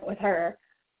fortunate with her,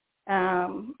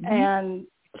 and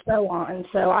so on.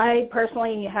 So I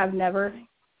personally have never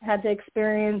had to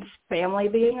experience family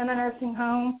being in a nursing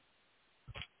home.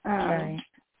 Right.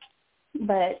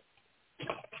 But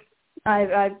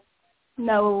I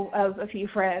know of a few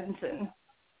friends and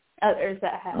others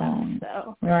that have.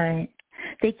 So right.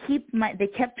 They kept my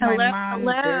mom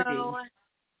Hello. dirty.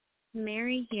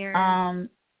 Mary here.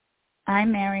 Hi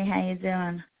Mary, how you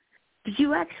doing? Did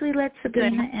you actually let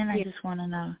Sabrina in? I just want to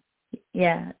know.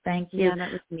 Yeah, thank you. Yeah,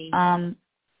 that was me.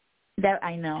 That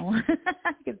I know.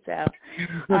 I can tell.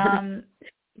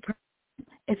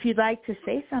 If you'd like to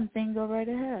say something, go right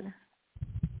ahead.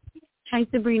 Hi,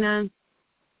 Sabrina.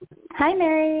 Hi,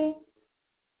 Mary.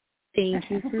 Thank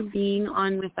you for being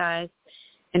on with us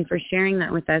and for sharing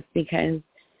that with us, because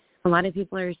a lot of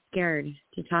people are scared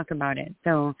to talk about it.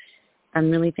 So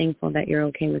I'm really thankful that you're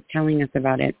okay with telling us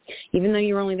about it. Even though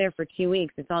you were only there for 2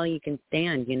 weeks, it's all you can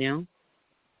stand, you know?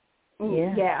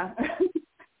 Yeah.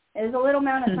 It was a little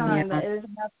amount of time, but it was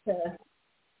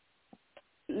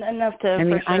enough to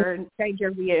for sure change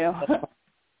your view.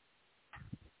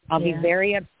 I'll be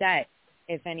very upset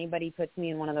if anybody puts me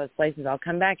in one of those places. I'll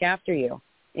come back after you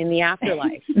in the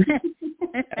afterlife.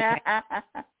 Okay.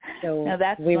 So no,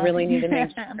 that's we funny. really need to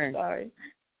make sure. I'm sorry.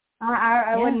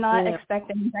 I would not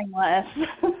expect anything less.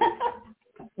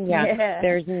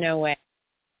 There's no way.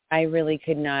 I really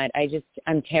could not.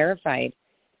 I'm terrified,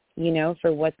 you know,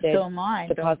 for what the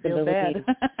possibilities.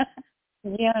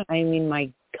 Yeah, I mean, my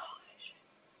gosh,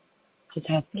 just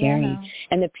how scary. Yeah.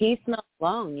 And the pee smell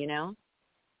alone, you know.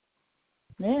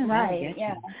 Yeah, right.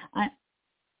 Yeah,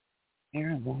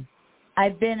 terrible.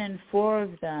 I've been in 4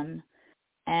 of them,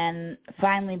 and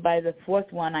finally, by the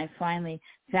 4th one, I finally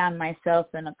found myself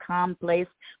in a calm place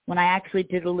when I actually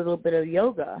did a little bit of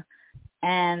yoga.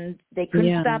 And they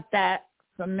couldn't stop that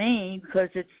from me because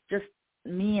it's just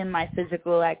me and my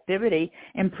physical activity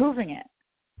improving it,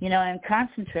 you know, and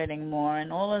concentrating more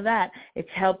and all of that. It's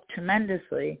helped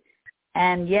tremendously.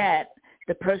 And yet,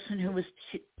 the person who was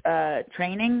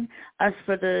training us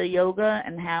for the yoga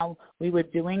and how we were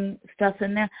doing stuff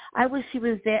in there, I wish she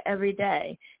was there every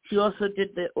day. She also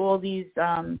did all these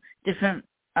different,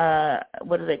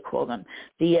 what do they call them?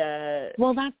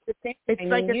 Well, that's the thing. It's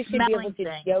like a you should be able to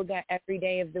do yoga every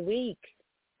day of the week.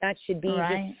 That should be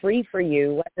just free for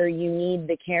you, whether you need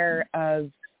the care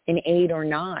of an aide or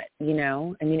not, you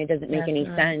know? I mean, it doesn't make any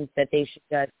sense that they should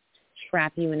just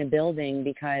trap you in a building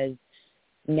because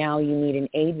now you need an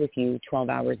aide with you 12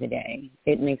 hours a day.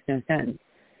 It makes no sense.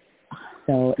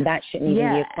 So that shouldn't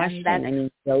even be a question. I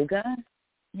mean, yoga?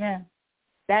 Yeah.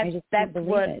 That's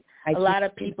what a lot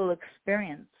of people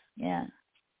experience. Yeah.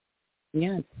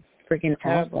 Yeah, it's freaking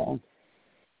awful.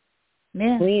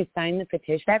 Yeah. Please sign the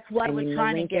petition. That's why we're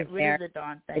trying to get rid of the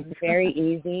darn thing. It's very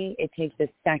easy. It takes a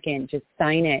second. Just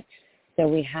sign it so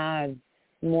we have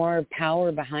more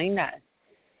power behind us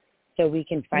so we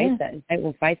can fight this. I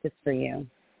will fight this for you.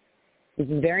 This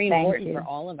is very important for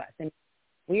all of us. And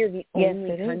we are the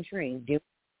only country doing.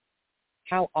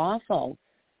 How awful.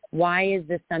 Why is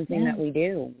this something that we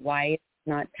do? Why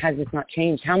has this not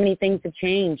changed? How many things have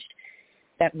changed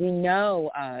that we know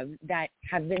of that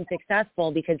have been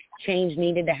successful because change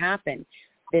needed to happen?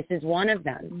 This is one of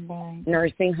them. Right.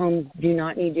 Nursing homes do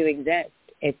not need to exist.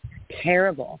 It's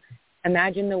terrible.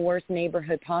 Imagine the worst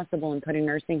neighborhood possible and put a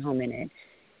nursing home in it.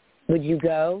 Would you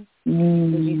go?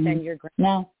 Would you send your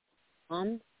No.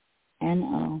 mom?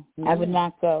 No. I would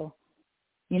not go.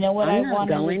 You know what I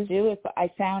wanted to do if I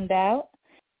found out?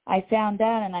 I found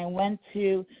out and I went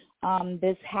to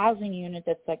this housing unit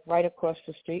that's like right across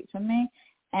the street from me,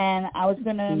 and I was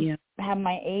going to have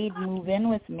my aide move in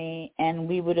with me, and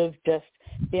we would have just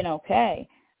been okay.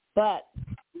 But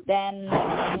then,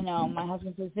 you know, my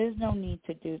husband says, there's no need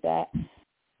to do that.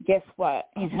 Guess what?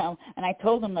 You know, and I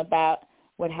told him about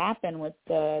what happened with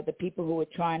the people who were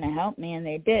trying to help me, and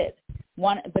they did.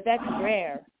 But that's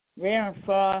rare and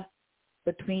far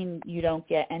between. You don't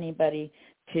get anybody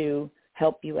to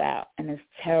help you out, and it's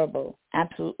terrible,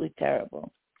 absolutely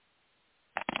terrible.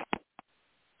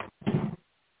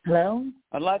 Hello?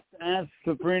 I'd like to ask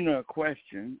Sabrina a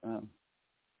question.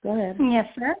 Go ahead. Yes,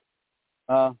 sir.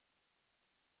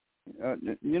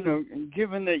 You know,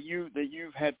 given that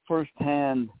you've had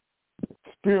firsthand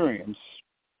experience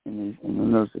in the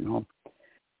nursing home,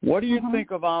 What do you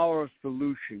think of our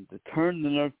solution to turn the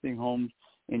nursing homes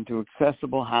into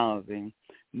accessible housing,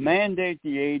 mandate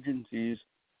the agencies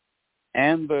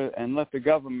and let the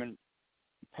government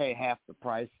pay half the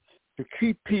price to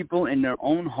keep people in their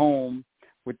own home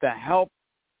with the help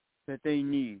that they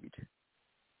need?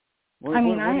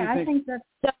 I think that's...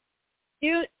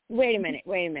 Wait a minute.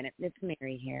 It's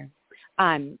Mary here.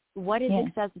 What is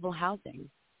accessible housing?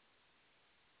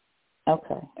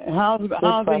 Okay.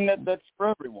 Housing that's for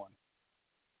everyone.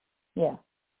 Yeah.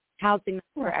 Housing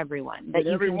for everyone. That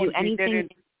you can do anything.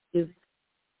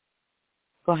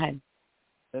 Go ahead.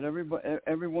 That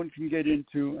everyone can get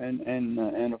into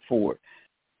and afford.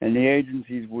 And the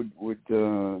agencies would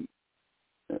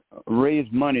raise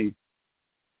money,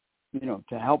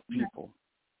 to help people.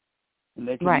 And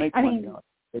they can make money on it.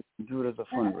 They can do it as a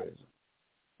fundraiser.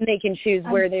 They can choose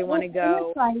where they want to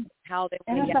go, how they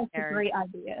want to get there. That's a great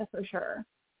idea, for sure.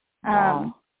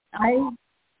 I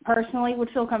personally would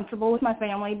feel comfortable with my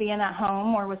family being at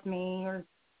home or with me, or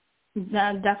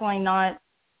definitely not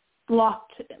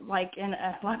locked like an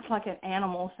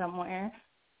animal somewhere.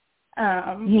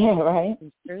 Yeah, right.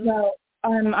 So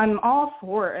I'm all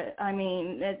for it. I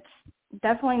mean, it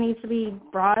definitely needs to be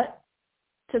brought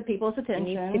to people's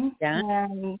attention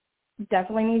and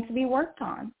definitely needs to be worked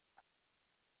on.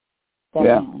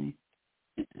 Definitely.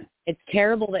 Yeah. It's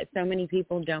terrible that so many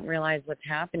people don't realize what's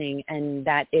happening and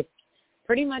that it's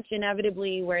pretty much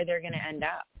inevitably where they're going to end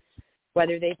up,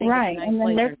 whether they think right. It's a nice and then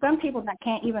place there's some people that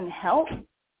can't even help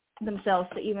themselves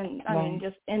to even,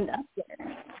 just end up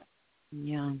there.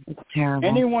 Yeah, it's terrible.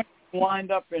 Anyone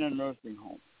wind up in a nursing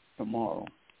home tomorrow.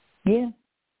 Yeah.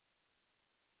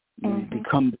 You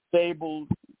become disabled.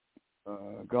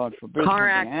 God forbid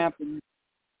something happens.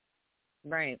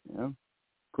 Right.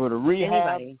 Go to rehab.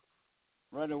 Anybody.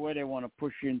 Right away they want to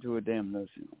push you into a damn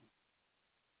nursing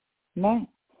home. Right.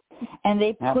 And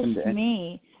they pushed to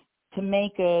me to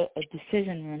make a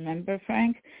decision, remember,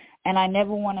 Frank? And I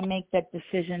never want to make that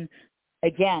decision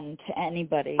again to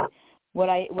anybody.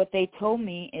 What they told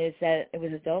me is that it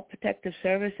was Adult Protective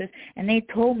Services, and they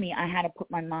told me I had to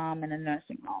put my mom in a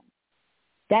nursing home.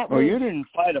 You didn't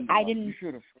fight them. I didn't. You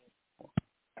should have.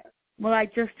 Well, I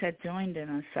just had joined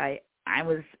Innersight.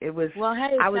 Well,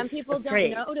 hey, some people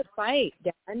don't know to fight,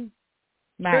 Dan.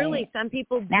 Right. Truly, some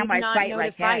people do not know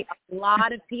to fight. A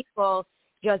lot of people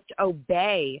just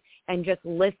obey and just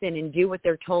listen and do what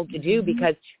they're told to do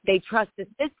because they trust the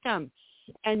system,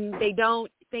 and they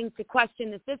don't think to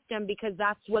question the system because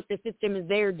that's what the system is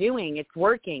there doing. It's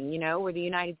working, we're the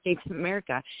United States of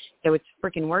America, so it's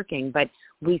freaking working. But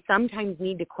we sometimes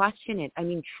need to question it. I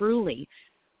mean, truly.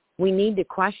 We need to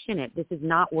question it. This is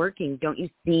not working. Don't you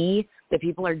see that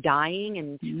people are dying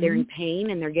and they're in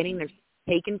pain and they're getting their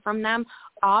taken from them?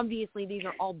 Obviously, these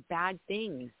are all bad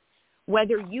things.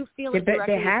 Whether you feel it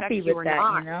directly affects you or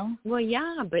not. Well,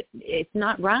 yeah, but it's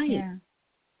not right. Yeah.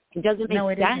 It doesn't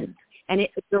make sense. Isn't. And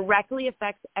it directly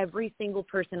affects every single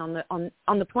person on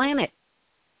the planet.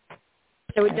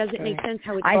 So it doesn't make sense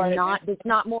how it's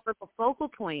not more of a focal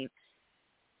point.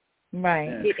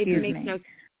 Right. It makes no sense.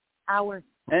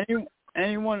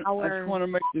 Anyone, I just want to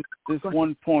make this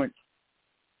one point.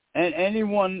 And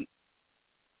anyone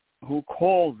who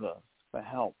calls us for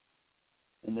help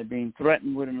and they're being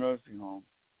threatened with a nursing home,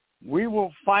 we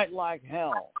will fight like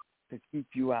hell to keep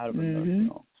you out of a nursing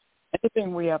home.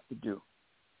 Anything we have to do,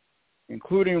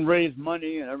 including raise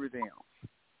money and everything else.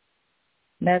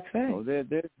 That's right. So there's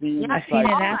the I've seen it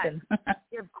happen.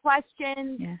 You have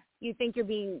questions. Yeah. You think you're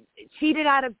being cheated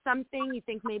out of something. You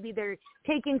think maybe they're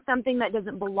taking something that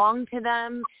doesn't belong to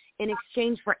them in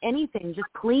exchange for anything.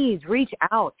 Just please reach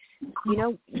out.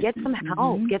 Get some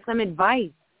help. Get some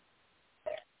advice.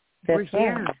 That's We're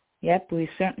here. Right. Yep, we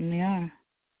certainly are.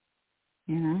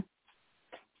 Yeah,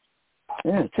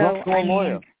 talk to a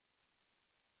lawyer.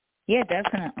 Yeah,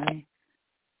 definitely.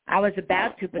 I was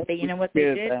about to, but you know what they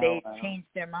did? They changed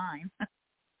their mind.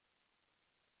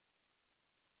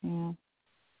 Yeah.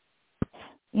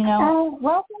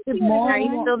 Good morning. Are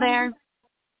you still there?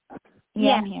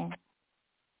 Yeah, I'm here.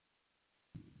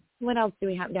 What else do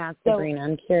we have to ask Sabrina?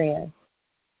 I'm curious.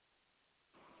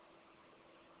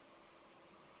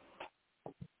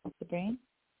 Sabrina?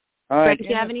 All right. Do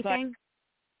you have anything?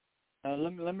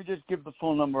 Let me just give the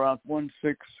phone number out,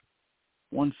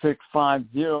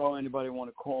 1650. Anybody want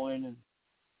to call in and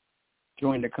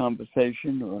join the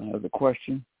conversation or have a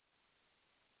question?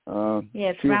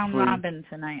 It's round robin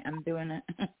tonight. I'm doing it.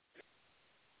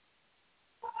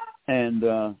 And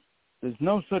there's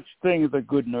no such thing as a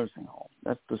good nursing home.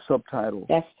 That's the subtitle.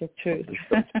 That's the truth.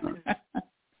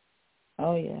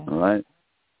 Oh, yeah. All right.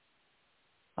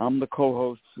 I'm the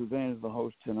co-host. Suzanne is the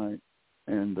host tonight.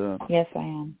 And yes, I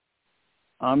am.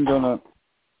 I'm gonna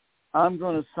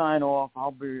sign off.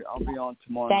 I'll be on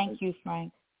tomorrow. Thank you,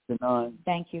 Frank. Tonight.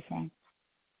 Thank you, Frank.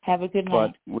 Have a good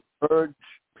night. But we urge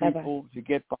people Bye-bye. to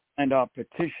get behind our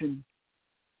petition,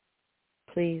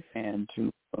 please, and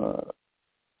to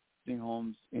nursing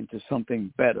homes into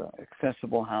something better,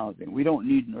 accessible housing. We don't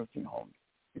need nursing homes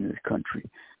in this country.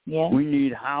 Yes. We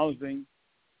need housing,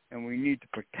 and we need to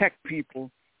protect people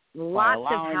by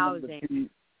allowing them to be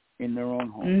in their own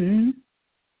homes. Mm-hmm.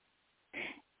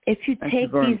 If you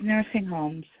take these nursing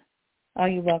homes, oh,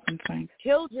 you're welcome, Frank.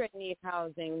 Children need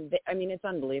housing. I mean, it's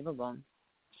unbelievable.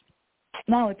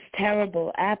 No, it's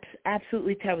terrible.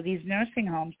 Absolutely terrible. These nursing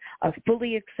homes are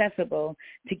fully accessible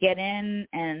to get in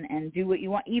and do what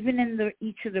you want. Even in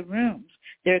each of the rooms,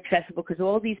 they're accessible because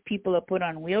all these people are put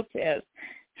on wheelchairs,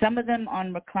 some of them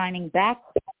on reclining back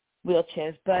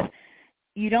wheelchairs, but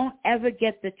you don't ever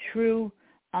get the true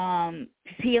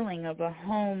feeling of a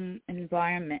home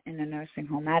environment in a nursing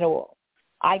home at all.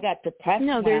 I got depressed when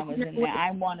I was in there.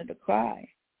 I wanted to cry.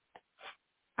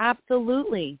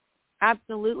 Absolutely.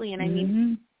 Absolutely. And I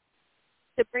mean,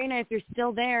 Sabrina, if you're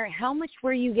still there, how much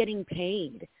were you getting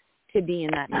paid to be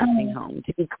in that nursing home,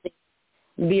 to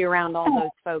be around all those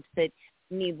folks that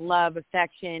need love,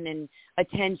 affection, and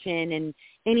attention, and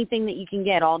anything that you can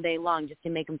get all day long just to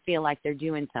make them feel like they're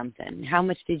doing something? How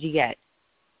much did you get?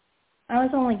 I was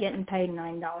only getting paid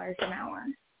 $9 an hour.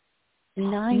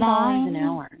 $9 an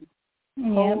hour.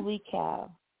 Yep. Holy cow.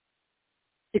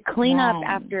 To clean up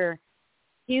after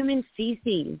human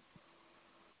feces.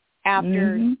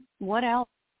 After what else?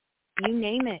 You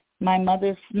name it. My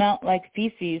mother smelled like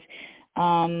feces.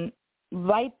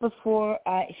 Right before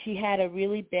she had a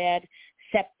really bad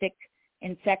septic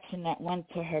infection that went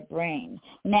to her brain.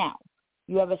 Now,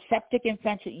 you have a septic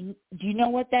infection. Do you know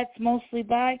what that's mostly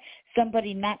by?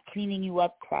 Somebody not cleaning you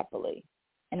up properly.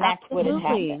 And that's what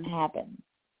happened.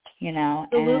 You know,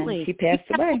 and she passed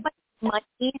away. How much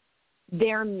money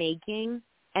they're making,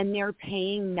 and they're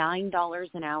paying $9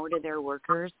 an hour to their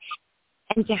workers,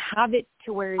 and to have it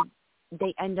to where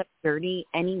they end up dirty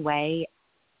anyway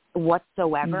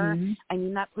whatsoever. I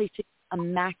mean, that place should be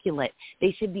immaculate.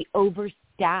 They should be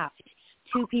overstaffed.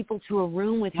 2 people to a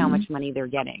room with how much money they're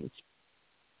getting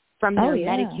from their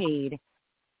Medicaid,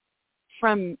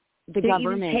 from the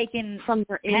government, even taking from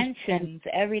their pensions,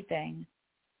 everything.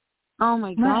 Oh,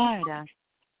 my God.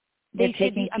 They're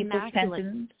taking people's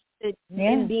pensions.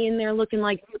 And being there looking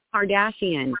like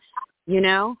Kardashian, you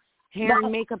know, hair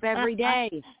and makeup every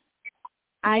day.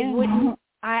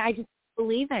 I just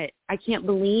believe it. I can't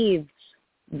believe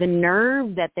the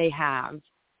nerve that they have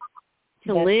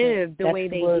to live the way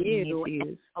they do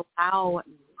and allow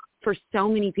for so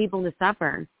many people to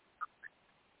suffer.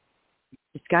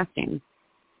 Disgusting.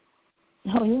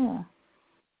 Oh, yeah.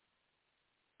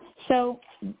 So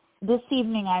this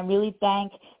evening I really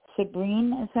thank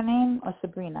Sabrina, is her name, or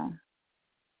Sabrina?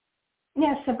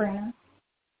 Yes, Sabrina.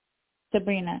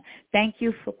 Sabrina, thank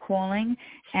you for calling,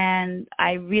 and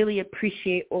I really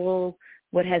appreciate all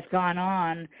what has gone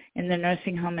on in the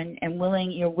nursing home and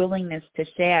your willingness to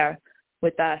share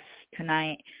with us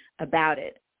tonight about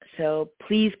it. So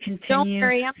please continue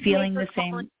feeling the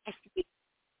same.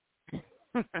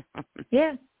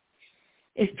 Yeah.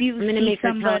 If you see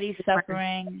somebody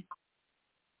suffering,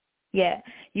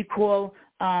 you call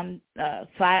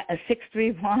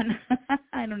 631.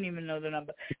 I don't even know the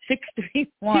number.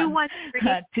 631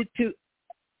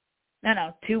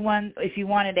 21. If you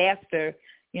want it after,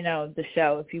 the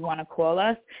show, if you want to call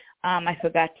us, I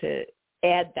forgot to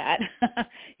add that.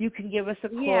 You can give us a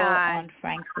call on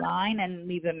Frank's line and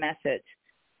leave a message.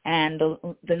 And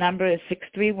the number is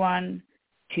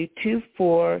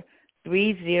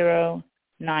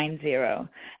 631-224-3090.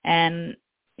 And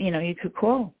you could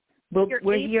call.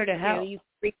 We're here to help. You can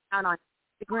reach out on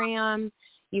Instagram.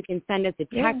 You can send us a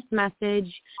text message.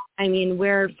 I mean,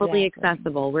 we're fully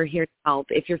accessible. We're here to help.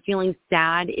 If you're feeling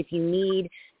sad, if you need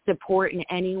support in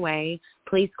any way,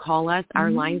 please call us.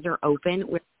 Our lines are open.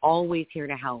 We're always here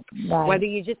to help. Right. Whether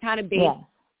you just had a baby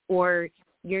or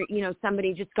you're,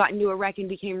 somebody just got into a wreck and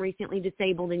became recently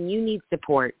disabled and you need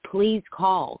support, please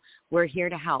call. We're here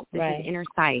to help. This is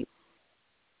Innersight.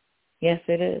 Yes,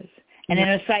 it is. And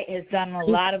Innersight has done a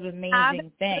lot of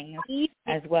amazing things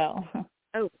as well.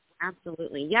 Oh,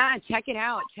 absolutely. Yeah, check it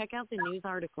out. Check out the news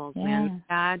articles, man.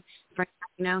 Dad,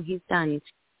 he's done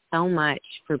so much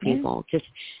for people. Just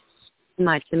so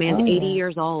much. The man's 80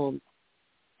 years old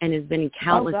and has been in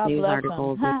countless news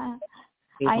articles. I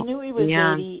knew he was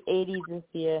 80 this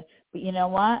year. But you know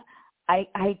what?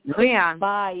 I couldn't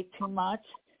buy too much.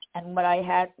 And what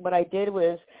I did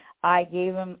was I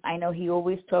gave him, I know he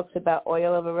always talks about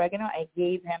oil of oregano. I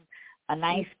gave him a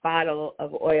nice bottle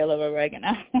of oil of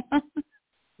oregano.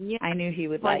 Yeah, I knew he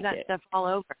would plug like that it. stuff all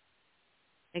over.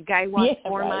 The guy walks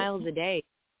 4 miles a day.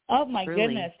 Oh, my Truly.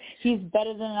 goodness. He's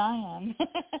better than I am.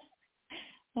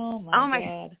 Oh, my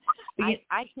God.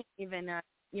 I can't even, I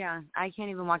can't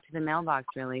even walk to the mailbox,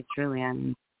 really, truly.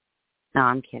 No,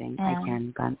 I'm kidding. I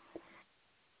can, but,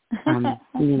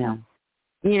 you know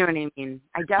what I mean.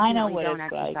 I definitely don't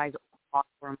exercise walk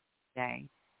 4 miles a day,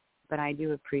 but I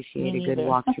do appreciate a good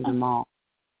walk through the mall.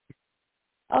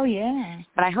 Oh, yeah.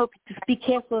 But I hope just be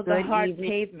careful of the hard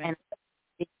pavement. And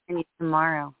see you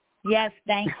tomorrow. Yes,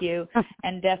 thank you.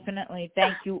 And definitely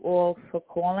thank you all for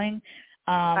calling,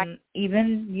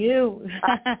 even you.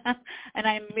 And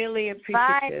I'm really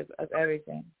appreciative of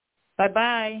everything.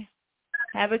 Bye-bye.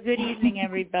 Have a good evening,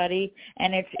 everybody.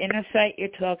 And it's Innersight you're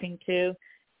talking to.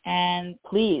 And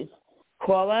please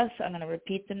call us. I'm going to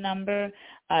repeat the number,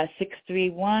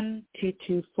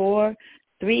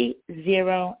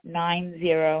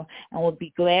 631-224-3090. And we'll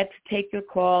be glad to take your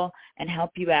call and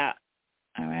help you out.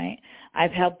 All right.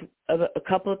 I've helped a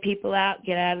couple of people out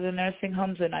get out of the nursing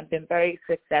homes, and I've been very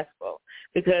successful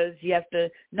because you have to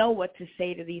know what to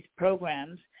say to these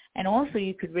programs, and also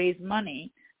you could raise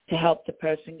money to help the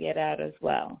person get out as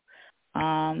well.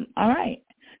 All right.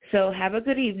 So have a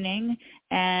good evening,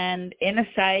 and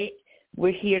Innersight,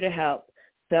 we're here to help.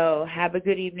 So have a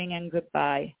good evening and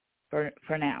goodbye for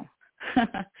now.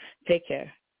 Take care.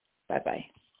 Bye-bye.